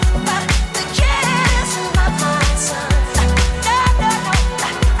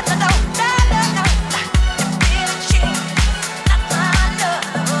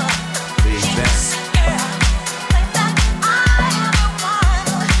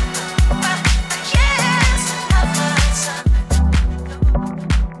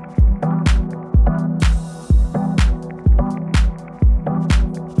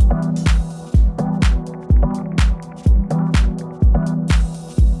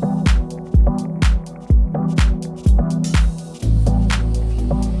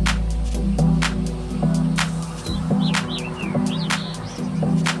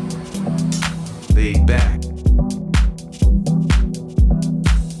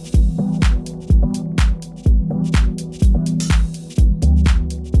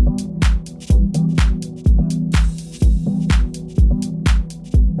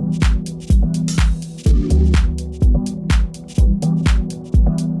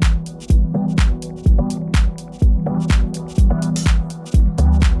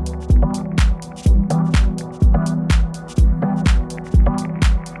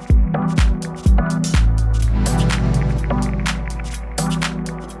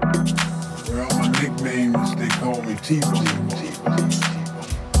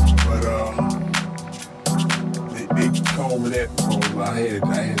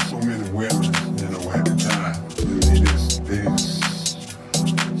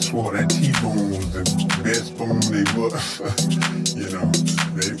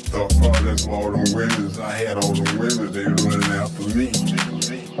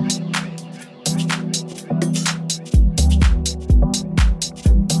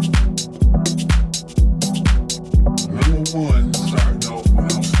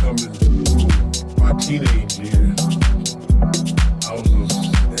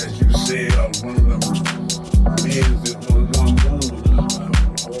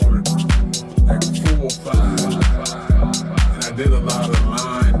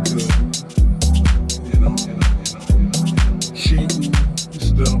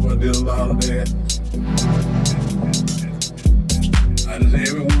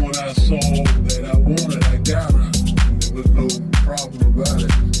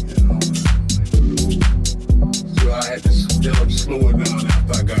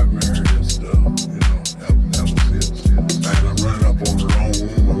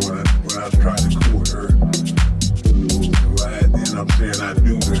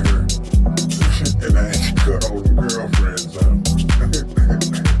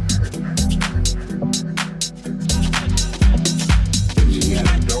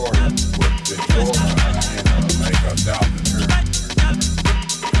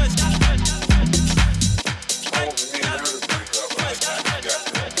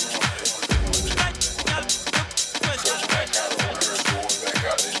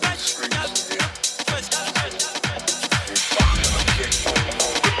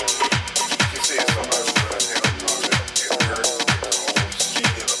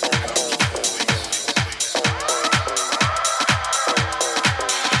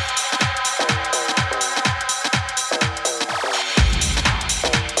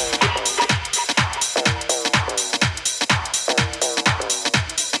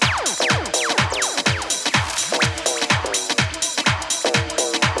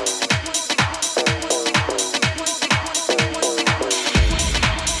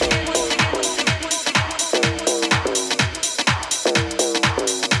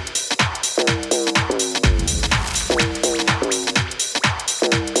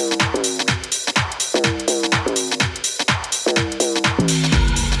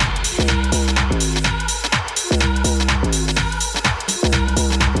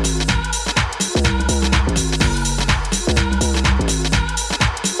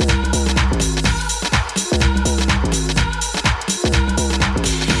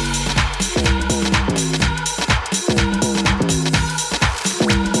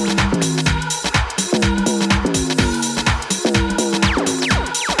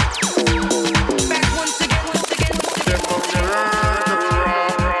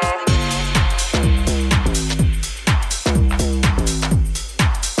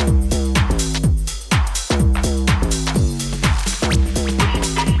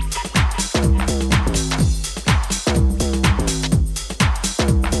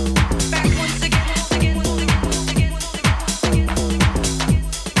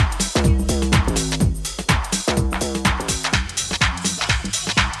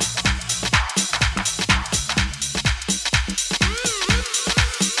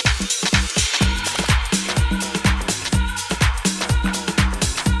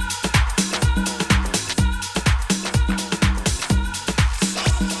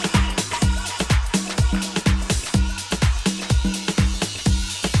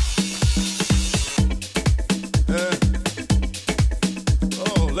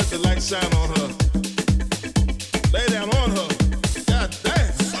 shine on her. Lay down on her. God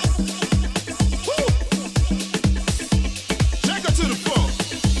damn. Woo. Shake her to the floor.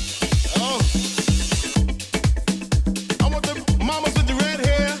 Oh. I want the mamas with the red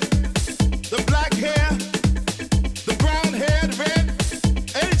hair, the black hair, the brown hair, the red,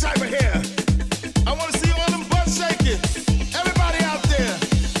 any type of hair. I want to see all them butts shaking. Everybody out there,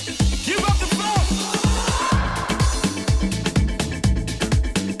 give up the floor.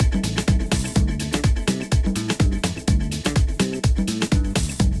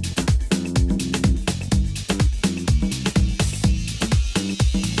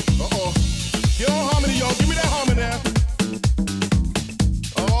 Uh-oh. Get on harmony, y'all. Give me that harmony now.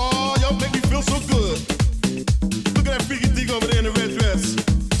 Oh, y'all make me feel so good. Look at that freaky thing over there in the red dress.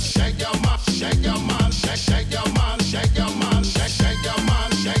 Shake your mind, shake your mind, shake your mind, shake your mind, shake your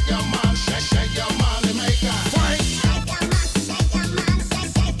mind, shake your mind, shake your mind and make a Frank.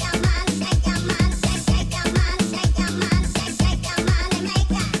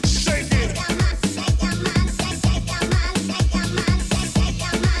 Shake it.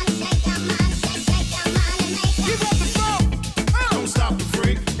 Give up the phone. Don't stop the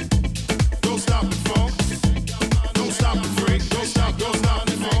freak. Don't stop the phone. Don't stop the freak. Don't stop the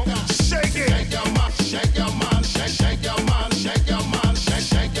phone. Shake it. Shake your mind, shake your mind, shake your mind, shake your mind,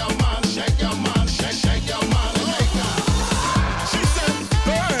 shake your mind, shake your mind, shake your mind and make a. She said,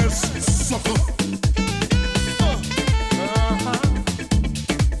 "Dance, sucker."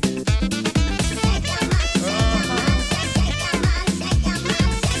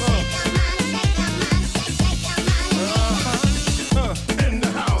 In the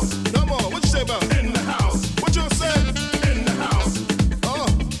house. Come on, what you say about in the house? What you say? In the house.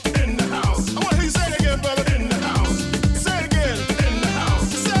 In the house. I want to hear you say it again, brother. In the house. Say it again. In the house.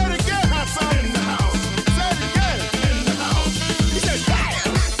 Say it again, hot son. In the house. Say it again. In the house. He said, "Damn."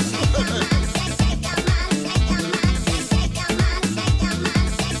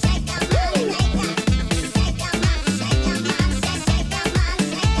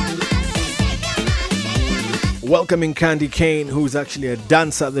 Welcoming Candy Kane, who's actually a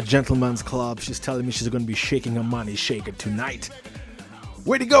dancer at the Gentleman's Club. She's telling me she's going to be shaking her money shaker tonight.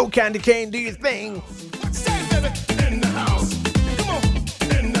 Way to go, Candy Kane. Do your thing. What you say, baby? In the house. Come on.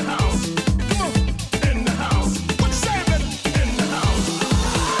 In the house. Come on. In the house. What you say, baby? In the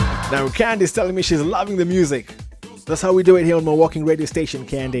house. Now, Candy's telling me she's loving the music. That's how we do it here on Mawalking Radio Station,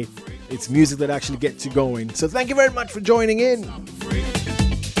 Candy. It's music that actually gets you going. So thank you very much for joining in.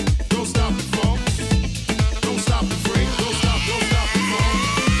 Don't stop the phone. Don't stop the freak. Don't stop the phone.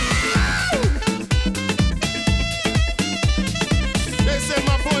 They said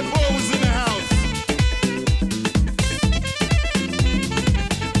my boy Bo was in the house.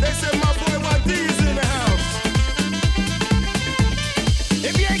 They said my boy YD is in the house.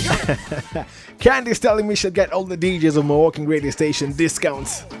 If you ain't coming. Candy's telling me she'll get all the DJs on Mawalking Radio Station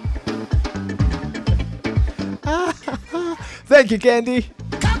discounts. Thank you, Candy.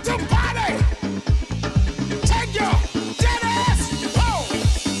 Come to party! Take your dead ass home!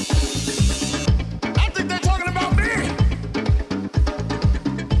 I think they're talking about me!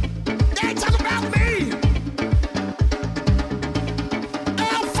 They ain't talking about me!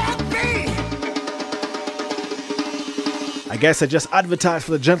 Oh, fuck me! I guess I just advertised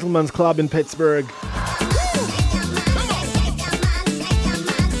for the Gentleman's Club in Pittsburgh.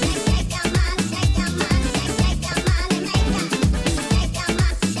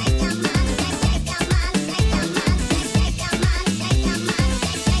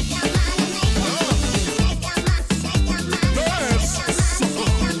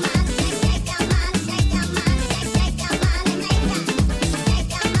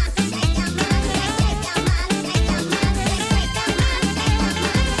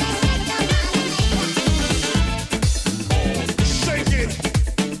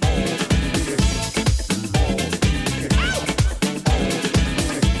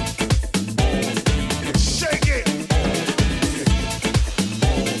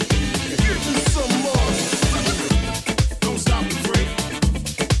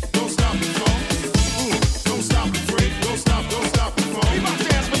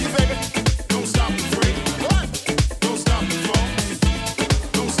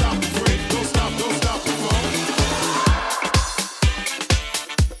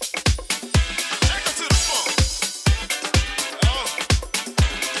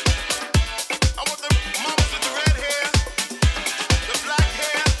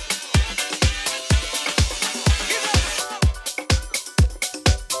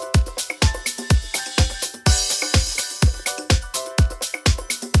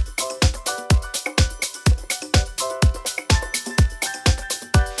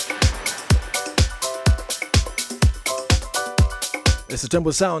 It's the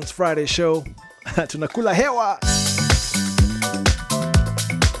Tembsounds Friday show. Tunakula hewa.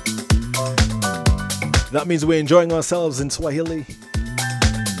 That means we're enjoying ourselves in Swahili.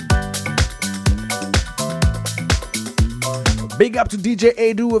 Big up to DJ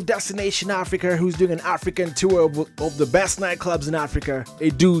Edu of Destination Africa, who's doing an African tour of the best nightclubs in Africa.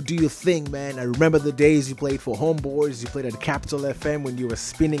 Edu, do your thing, man. I remember the days you played for Homeboys, you played at Capital FM when you were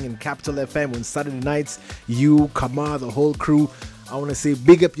spinning in Capital FM on Saturday nights. You, Kamar, the whole crew. I want to say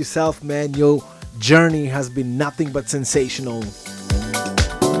big up yourself, man. Your journey has been nothing but sensational.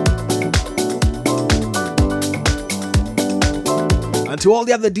 And to all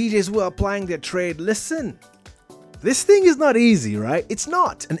the other DJs who are applying their trade, listen. This thing is not easy, right? It's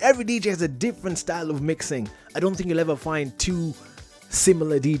not. And every DJ has a different style of mixing. I don't think you'll ever find two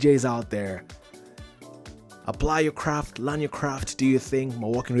similar DJs out there. Apply your craft, learn your craft, do your thing.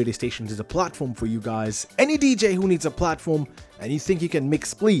 Mawalking Radio Stations is a platform for you guys. Any DJ who needs a platform and you think you can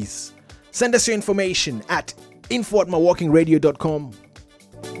mix, please send us your information at info@mawalkingradio.com.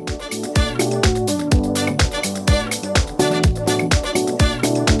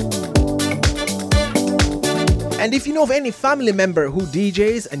 And if you know of any family member who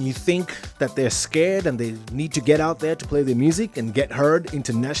DJs and you think that they're scared and they need to get out there to play their music and get heard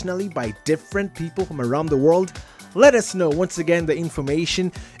internationally by different people from around the world, let us know. Once again, the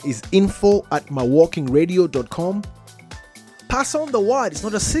information is info@mawalkingradio.com. Pass on the word, it's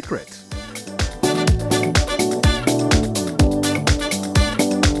not a secret.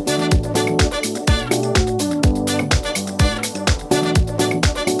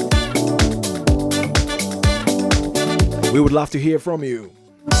 We would love to hear from you.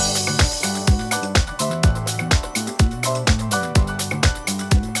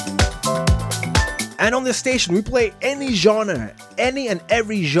 And on this station, we play any genre, any and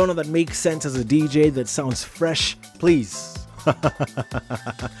every genre that makes sense as a DJ, that sounds fresh. Please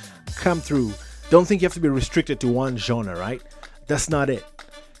come through. Don't think you have to be restricted to one genre, right? That's not it.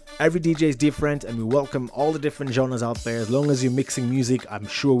 Every DJ is different, and we welcome all the different genres out there. As long as you're mixing music, I'm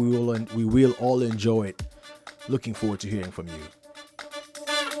sure we will all enjoy it. Looking forward to hearing from you.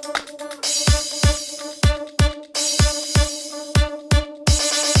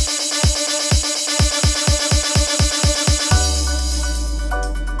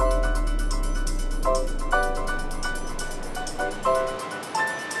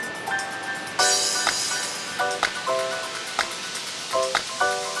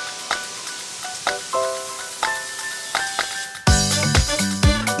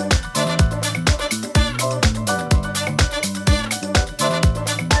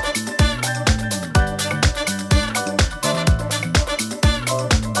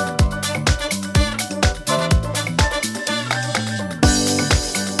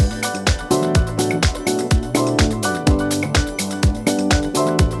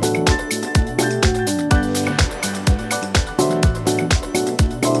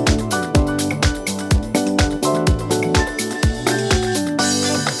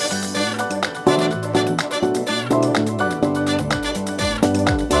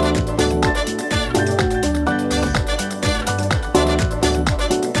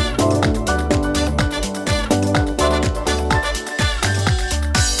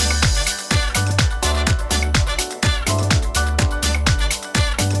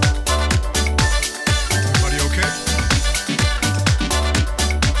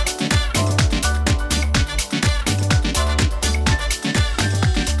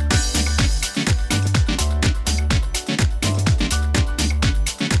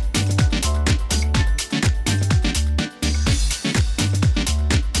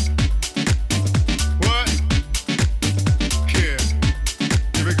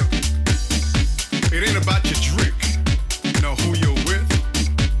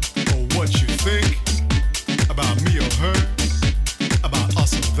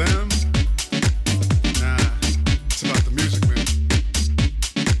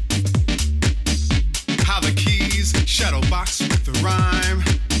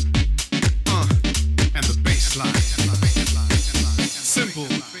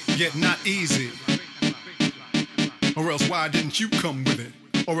 Why didn't you come with it?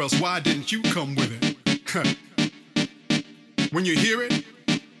 Or else why didn't you come with it? When you hear it, you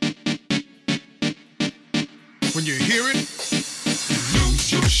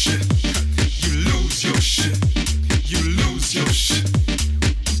lose your shit. You lose your shit. You lose your shit.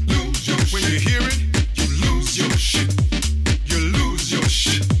 Lose your shit. When you hear it, you lose your shit. You lose your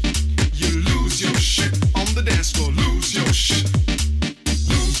shit. You lose your shit. On the dance floor, lose your shit.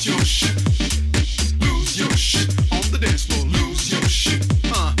 Lose your shit. Lose your shit. On the dance floor, lose your shit.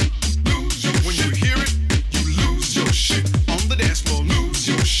 Lose your shit. When you hear it, you lose your shit. On the dance floor, lose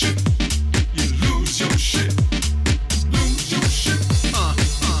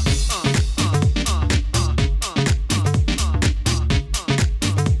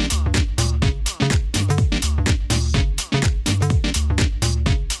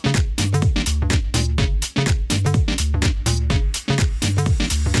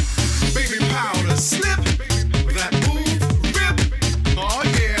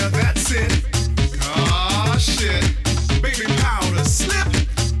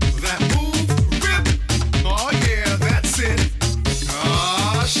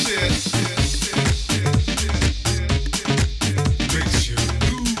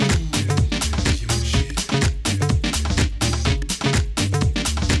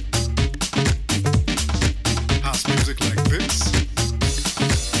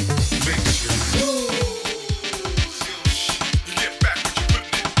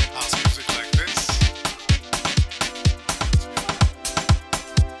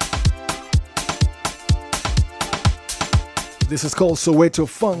This is called Soweto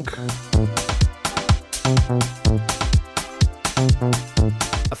Funk.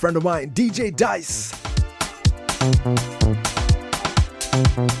 A friend of mine, DJ Dice.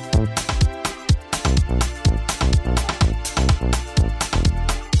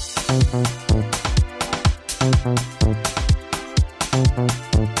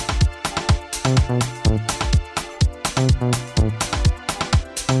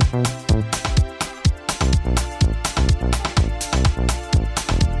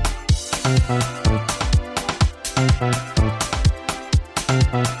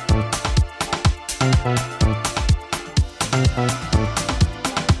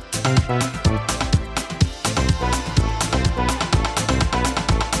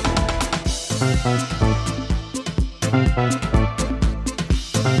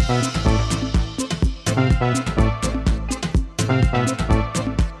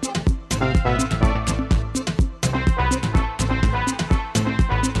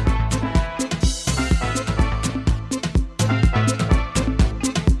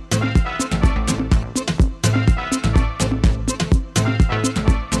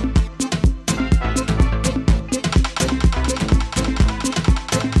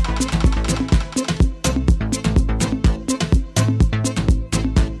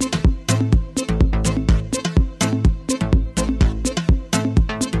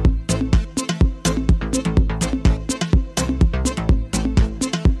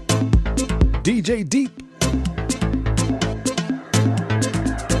 DJ Deep.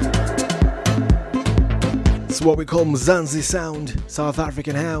 It's what we call Mzansi sound, South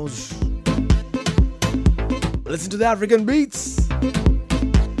African house. Listen to the African beats.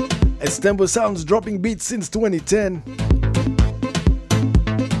 It's Tembsounds dropping beats since 2010.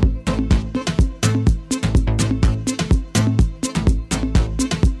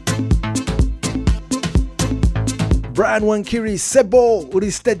 Brian Wankiri Sebo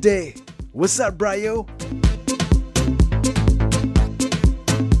Uristede. What's up, Brio?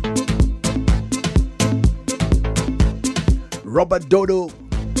 Robert Dodo,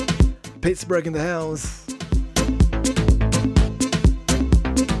 Pittsburgh in the house.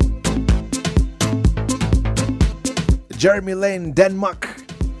 Jeremy Lane, Denmark.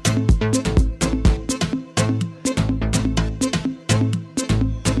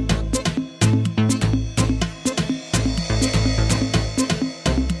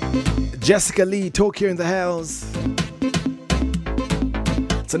 Jessica Lee, Tokyo in the house.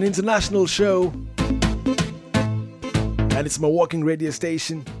 It's an international show, and it's Mawalking Radio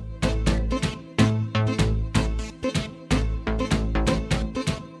station.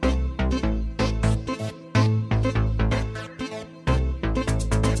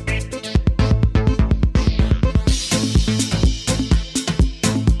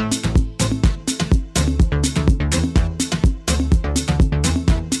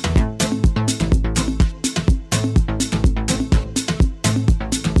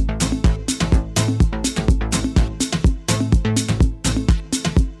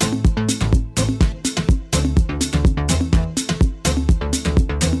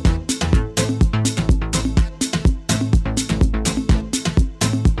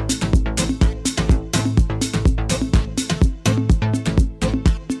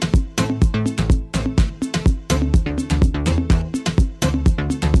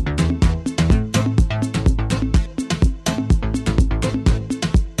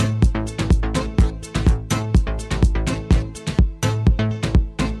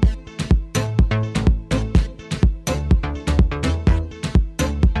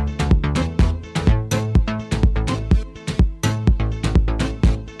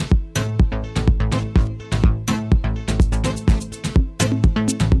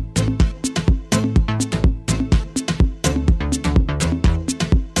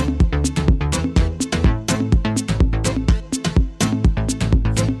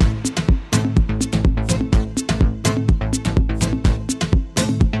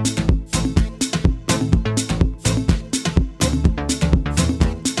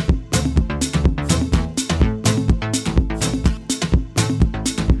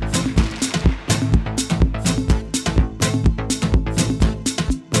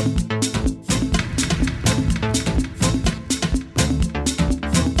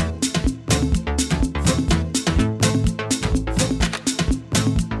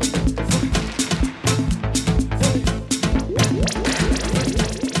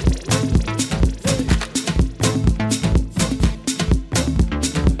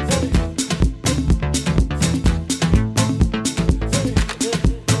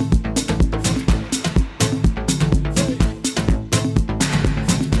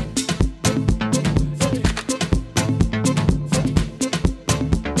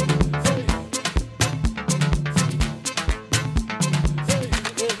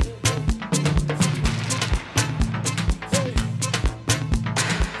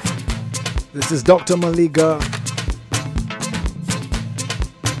 This is Dr. Maliga.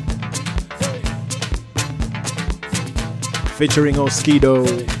 Featuring Oskido.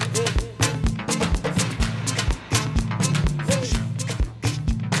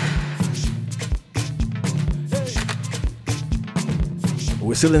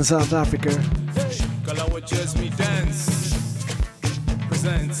 We're still in South Africa. Kalawa Jasmine Dance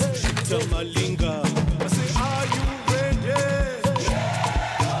presents Dr. Malinga. I say, are you ready?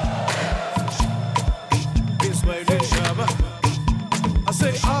 This way, Java. I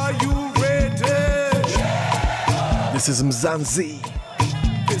say, are you ready? This is Mzansi.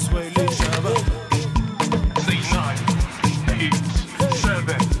 This way, Java. 9, 8,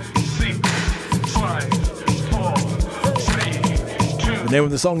 7, 6, 5, 4, 3, 2. The name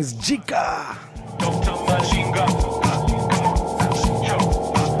of the song is Jika. Dr. Malinga.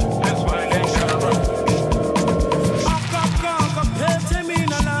 This way, Java.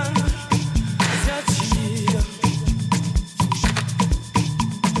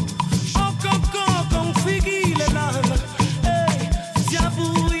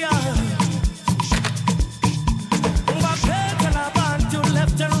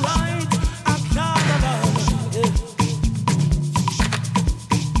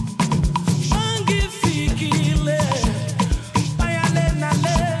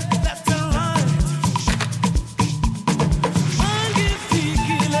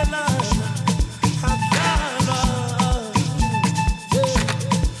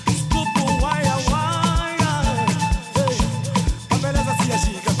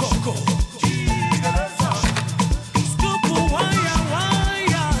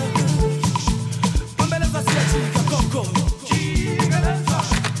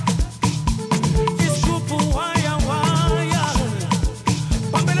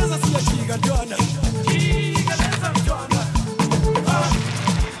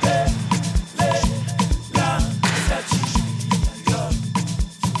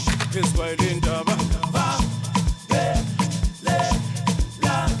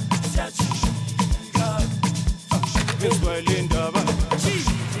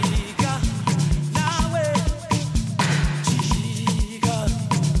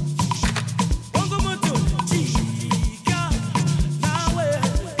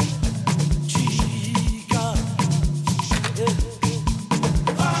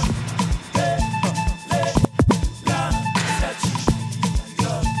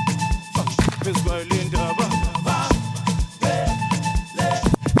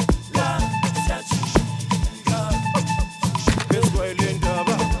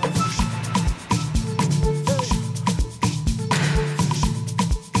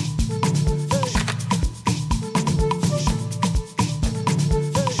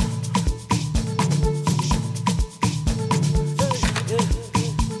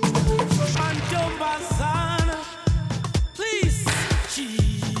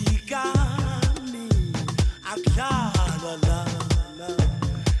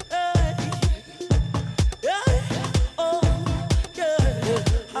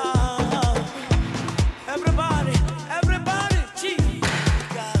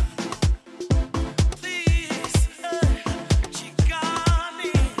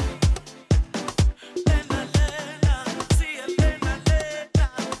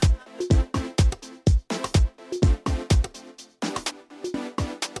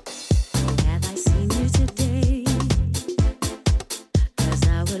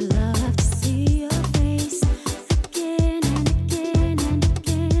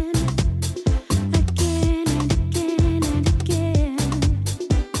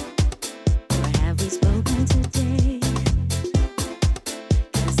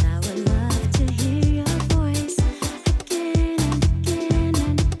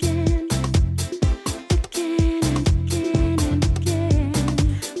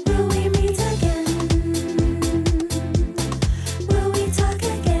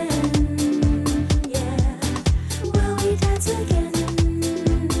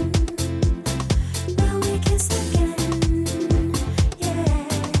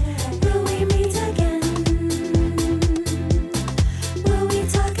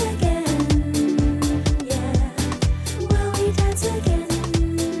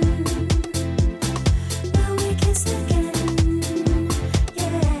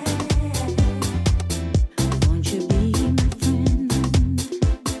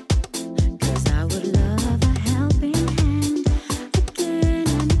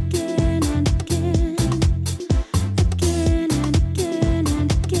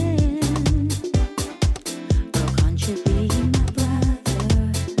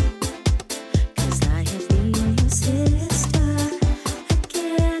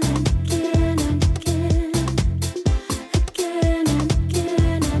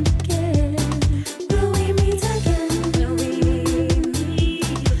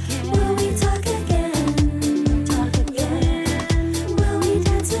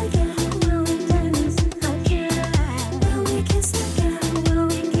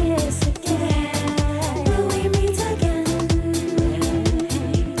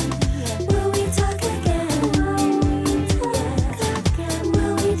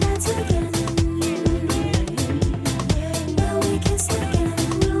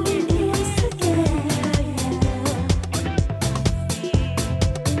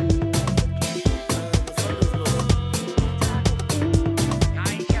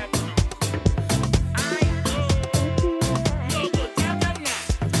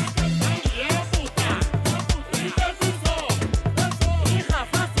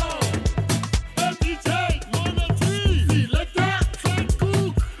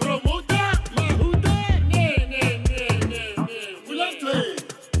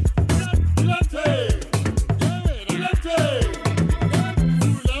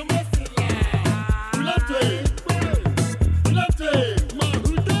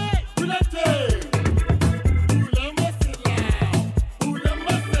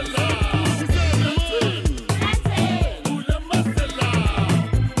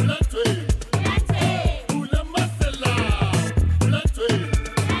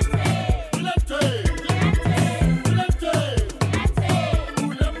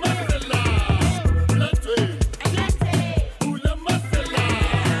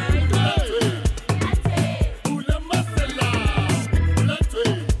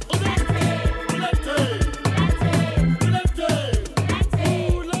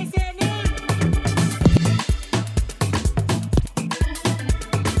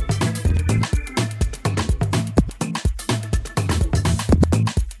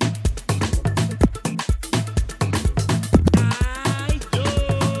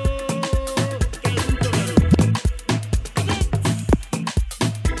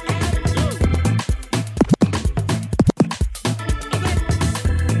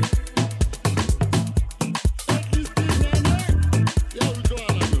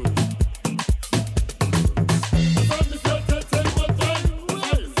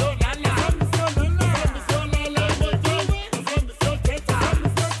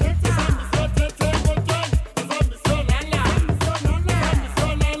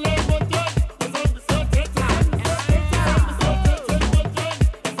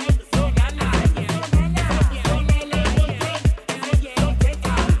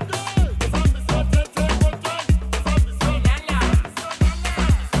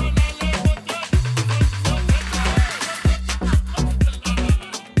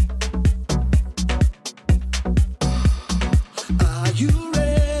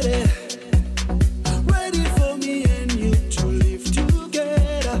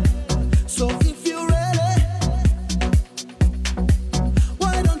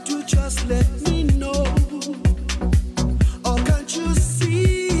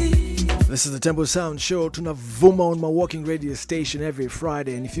 Tembsounds show tunavuma on Mawalking Radio station every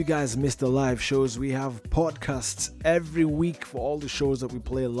Friday, and if you guys missed the live shows, we have podcasts every week for all the shows that we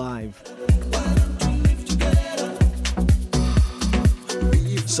play live.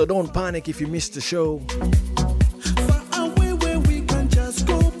 So don't panic if you missed the show.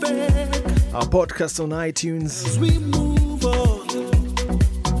 Our podcast on iTunes. As we move on,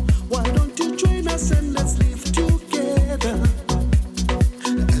 why don't you join us and let's live together?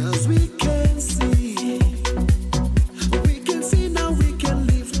 As we can see now we can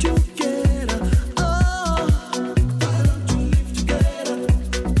live together. Oh, why don't you live together?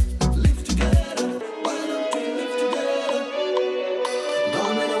 Live together. Why don't we live together? No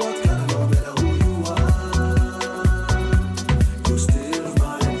matter what color, no matter who you are, you're still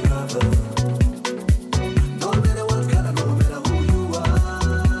my brother. No matter what color, no matter who you are,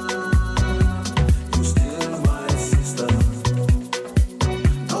 you're still my sister.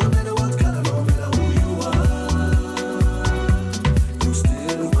 No matter what color, no matter who you are, you're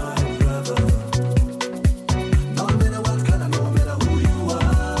still my brother. No matter what color, no matter who you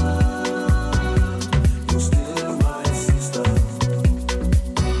are, you're still my sister.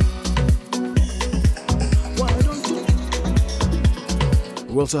 Why don't you?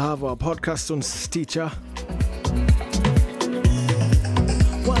 We also have our podcast on Stitcher.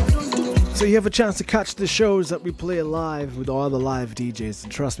 Why don't you? So you have a chance to catch the shows that we play live with all the live DJs.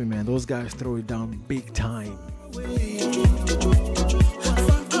 And trust me, man, those guys throw it down big time. Far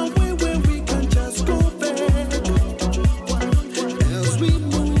away where we can just go back. As we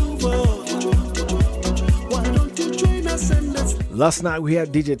move on, why don't you join us and let's Last night we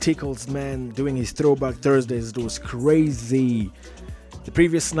had DJ Tickles, man, doing his Throwback Thursdays. It was crazy. The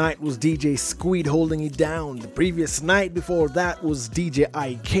previous night was DJ Squid holding it down. The previous night before that was DJ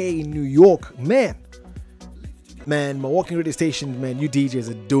IK in New York. Man, Mawalking Radio Station, man, you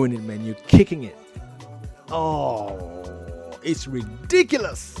DJs are doing it, man. You're kicking it. Oh, it's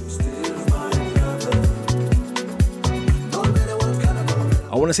ridiculous.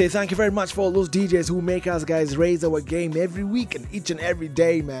 I want to say thank you very much for all those DJs who make us guys raise our game every week and each and every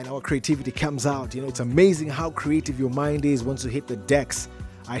day, man. Our creativity comes out. You know, it's amazing how creative your mind is once you hit the decks.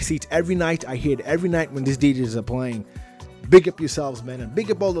 I see it every night. I hear it every night when these DJs are playing. Big up yourselves, man, and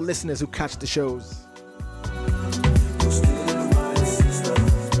big up all the listeners who catch the shows.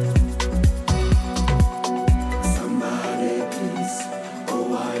 somebody please, oh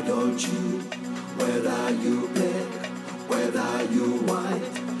why don't you? Whether you black, whether you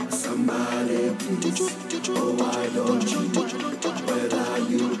white, somebody please, oh why don't you? Whether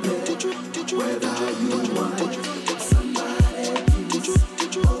you black, whether you white, somebody please,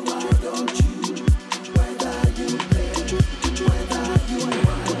 oh why don't you? Whether you black, whether you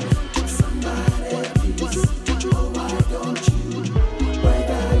white, somebody please, oh why don't you?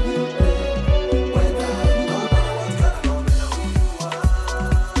 Whether you black, whether you white, no matter who you are,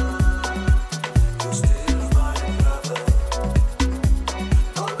 you're still my brother.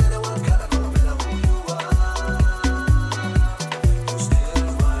 No matter what color, no matter who you are,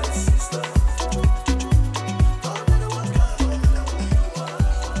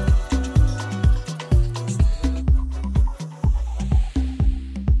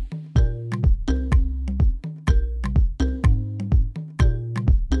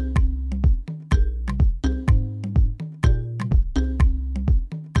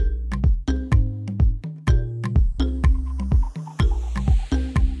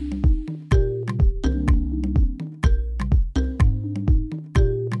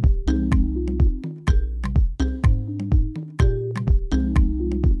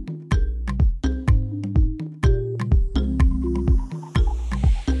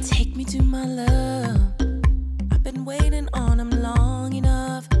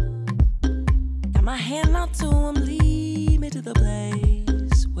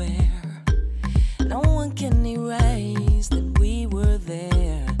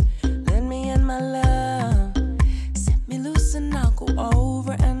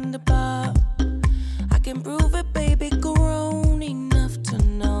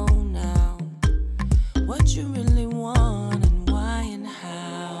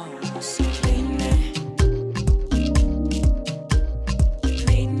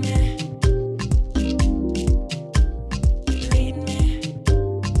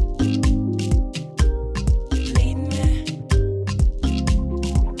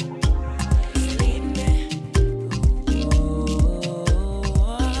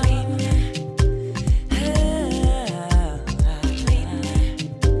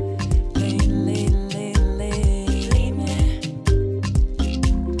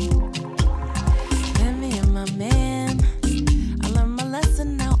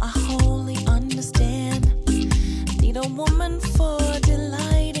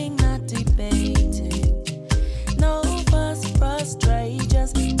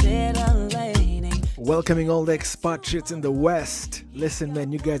 Welcoming all the expatriates in the West. Listen,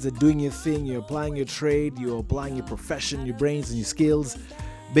 man, you guys are doing your thing. You're applying your trade. You're applying your profession, your brains, and your skills.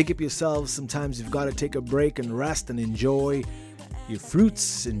 Big up yourselves. Sometimes you've got to take a break and rest and enjoy your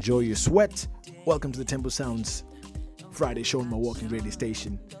fruits, enjoy your sweat. Welcome to the Tembsounds Friday show on Mawalking Radio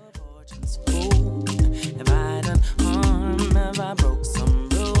Station. If I done harm, if I broke some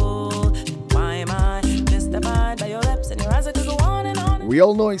rule, why am I mystified by your lips and your eyes? I could go on and on. We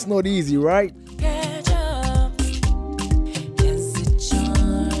all know it's not easy, right? Catch up. Is it charm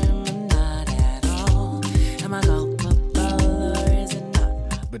or not at all? Am I culpable or is it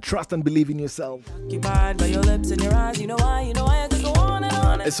not? But trust and believe in yourself. Occupied by your lips and your eyes, you know why I could go on and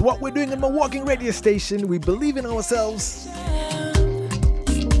on. It's what we're doing on Mawalking Radio Station. We believe in ourselves.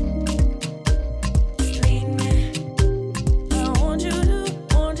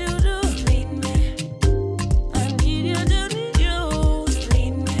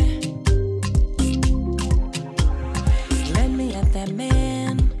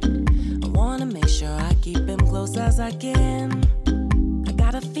 As I can, I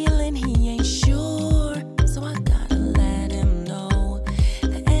got a feeling he ain't sure, so I gotta let him know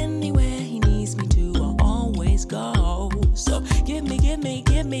that anywhere he needs me to, I'll always go. So give me.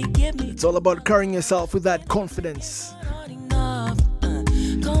 It's all about carrying yourself with that confidence.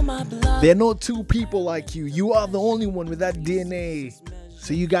 There are no two people like you. You are the only one with that DNA.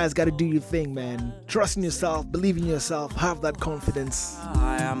 So you guys gotta do your thing, man. Trust in yourself, believe in yourself, have that confidence.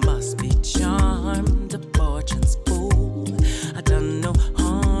 I must be charmed, a fortune's fool. I done no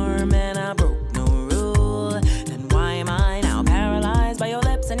harm and I broke no rule. Then why am I now paralyzed by your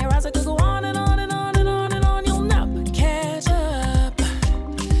lips and your eyes? I could go on and on and on and on and on. You'll never catch up.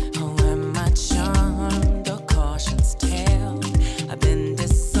 Oh, am I charmed or caution's tale? I've been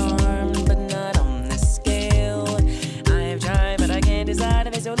disarmed, but not on this scale. I've tried, but I can't decide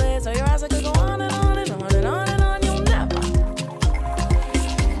if it's your lips or your eyes. I could go on and on and on and on and on. You'll never.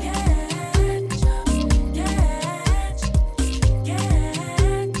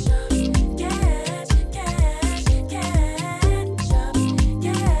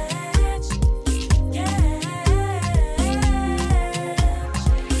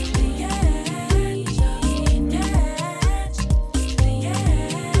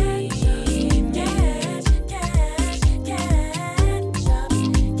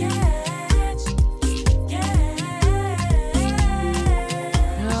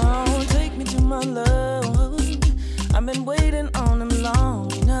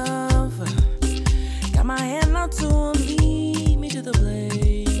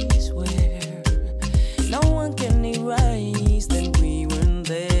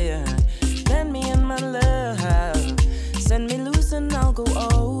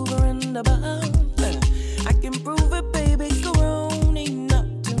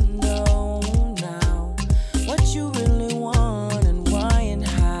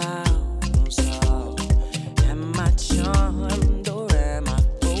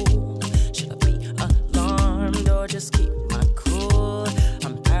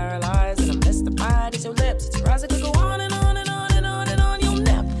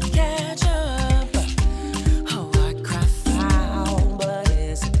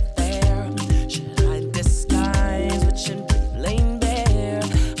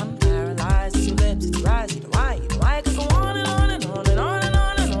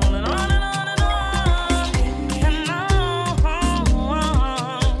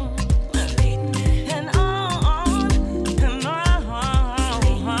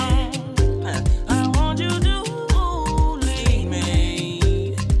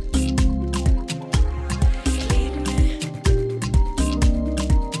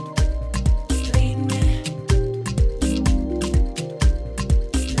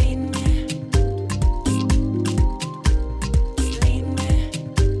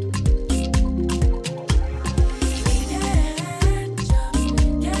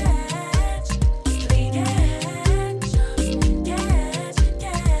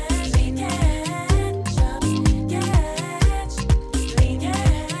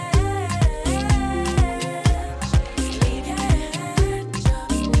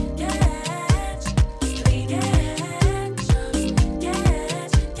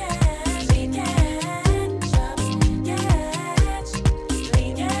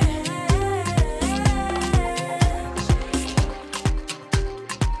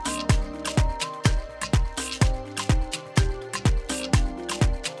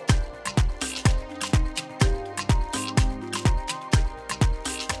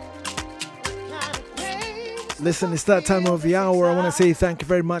 Listen, it's that time of the hour. I want to say thank you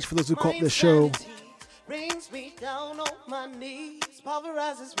very much for those who caught the show. brings me down on my knees,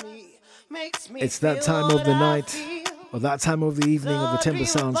 pulverizes me, makes me It's that feel time of the what I night, feel. or that time of the evening of the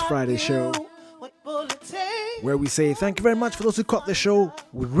Tembsounds Friday show, What will it take? where we say thank you very much for those who caught the show.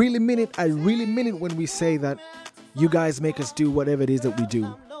 We really mean it. I really mean it when we say that you guys make us do whatever it is that we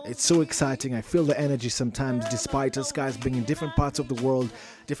do. It's so exciting. I feel the energy sometimes, despite us guys being in different parts of the world,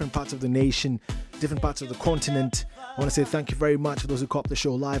 different parts of the nation, different parts of the continent. I want to say thank you very much for those who caught the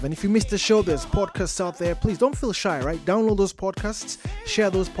show live. And if you missed the show, there's podcasts out there. Please don't feel shy, right? Download those podcasts,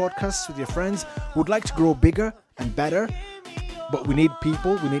 share those podcasts with your friends. We'd like to grow bigger and better, but we need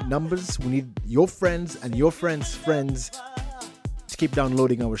people, we need numbers, we need your friends and your friends' friends to keep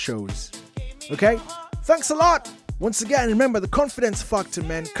downloading our shows. Okay? Thanks a lot. Once again, remember the confidence factor,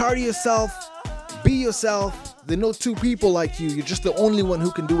 man. Carry yourself, be yourself. There are no two people like you. You're just the only one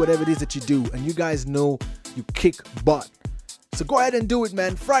who can do whatever it is that you do. And you guys know you kick butt. So go ahead and do it,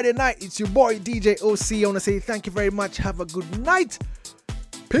 man. Friday night, it's your boy DJ Osi. I want to say thank you very much. Have a good night.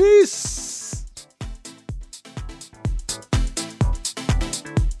 Peace.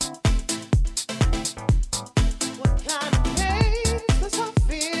 What kind of pain does I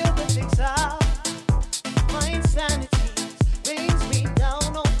feel that takes out my insanity? Brings me down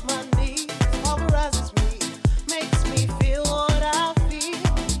on my knees, pulverizes me, makes me feel what I feel.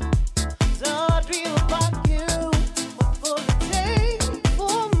 So I dream about you. What will it take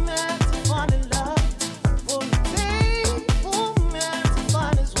for a man to find in love? What will it take for a man to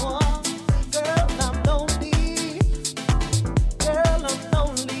find his one? Girl, I'm lonely. Girl, I'm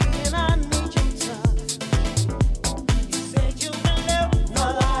lonely and I need your touch. You said you would never. No,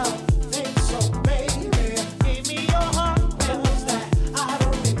 I don't think so, baby. Give me your heart. When was that? I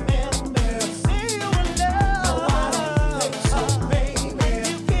don't remember. Say you would never. No, I don't think so, baby.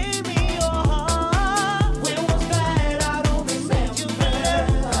 You gave me your heart. When was that? I don't remember.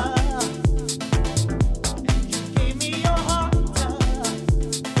 You gave me your heart.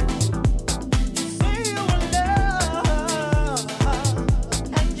 You say you would love,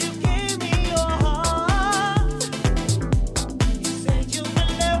 and you gave me your heart. You said you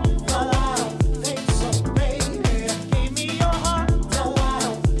would love, no, I don't think so, baby. Gave me your heart, no, I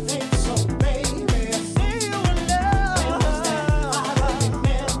don't think so, baby. Say you would love, I don't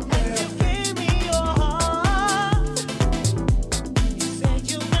remember. And you gave me your heart. You said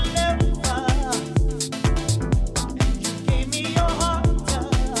you would love, and you gave me your heart.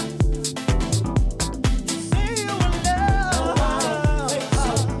 You say you would love, I don't think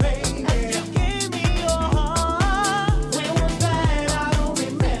so, baby. And you gave me your heart. When was that? I don't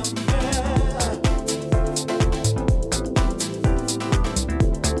remember.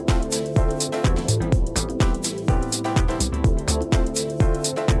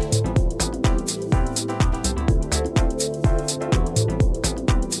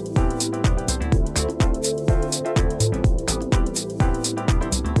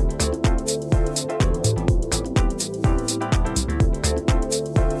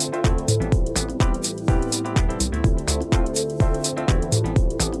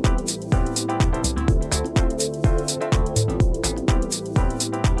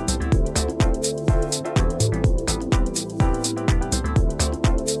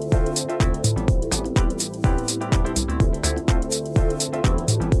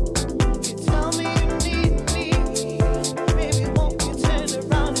 You tell me you need me, baby. Won't you turn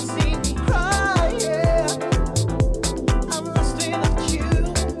around and see me cry? Yeah, I'm lost without you.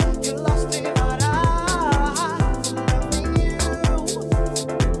 You're lost without I. Loving you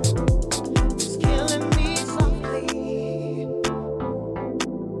is killing me softly.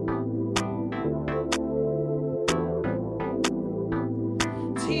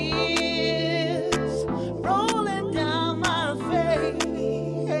 Tears rolling down my face.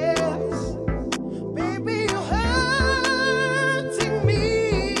 Baby, you're hurting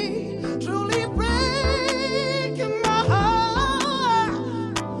me, truly breaking my heart.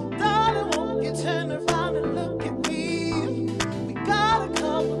 Darling, won't you turn around and look at me? We got a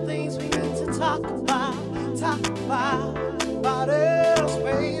couple things we need to talk about us,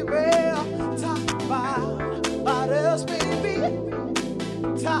 baby. Talk about us, baby.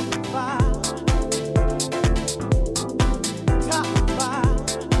 Talk about